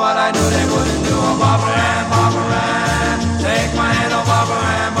Sue, but I knew they wouldn't do a Barbara Ann, Barbara Ann. Take my hand, oh Barbara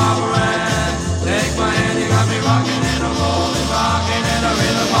Ann, Barbara Ann. Take my hand, you got me rocking and I'm rolling, rocking and I'm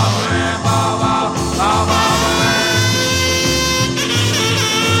in a Barbara Ann, Barbara Ann.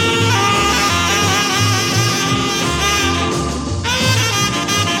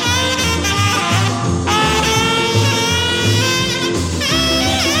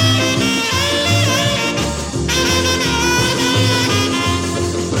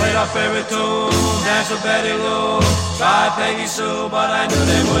 Our favorite tune, dance with Betty Lou. Tried Peggy Sue, but I knew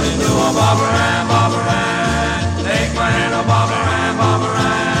they wouldn't do a Barbara Ann, Barbara Ann. Take my hand, oh Barbara Ann, Barbara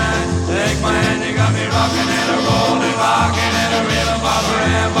Ann. Take my hand, you got me rocking and a rolling, rocking and a reeling Barbara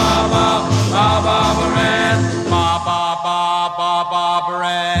Ann, Barbara Ann, Barbara Ann, Barbara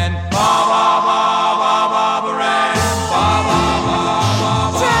Ann.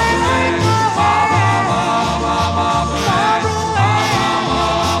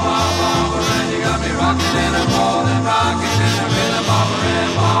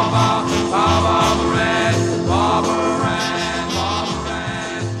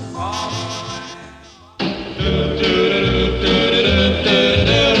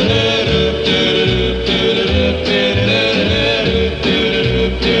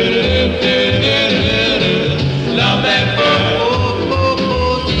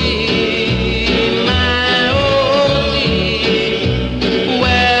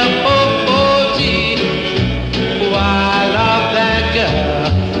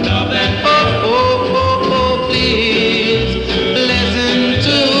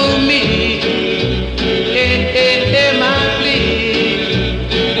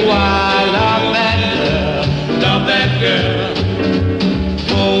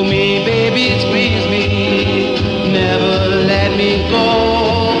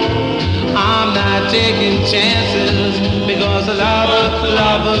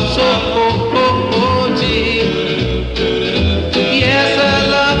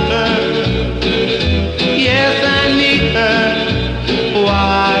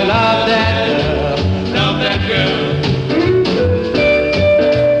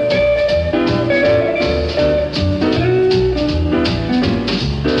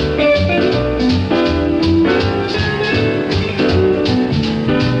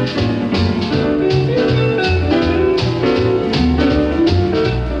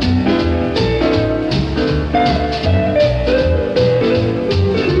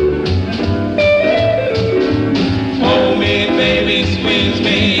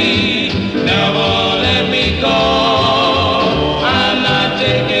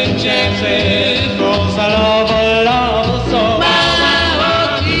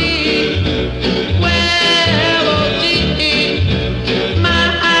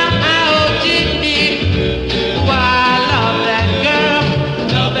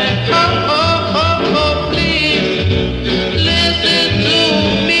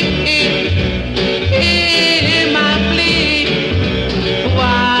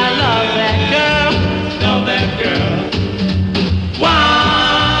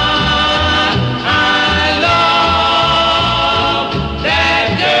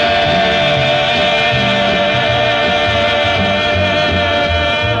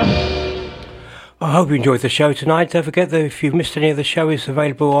 I hope you enjoyed the show tonight. Don't forget that if you've missed any of the show, it's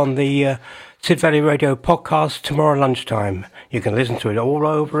available on the Sid Valley Radio podcast tomorrow lunchtime. You can listen to it all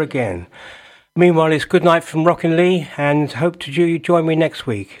over again. Meanwhile, it's good night from Rockin Lee, and hope to you join me next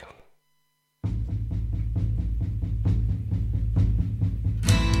week.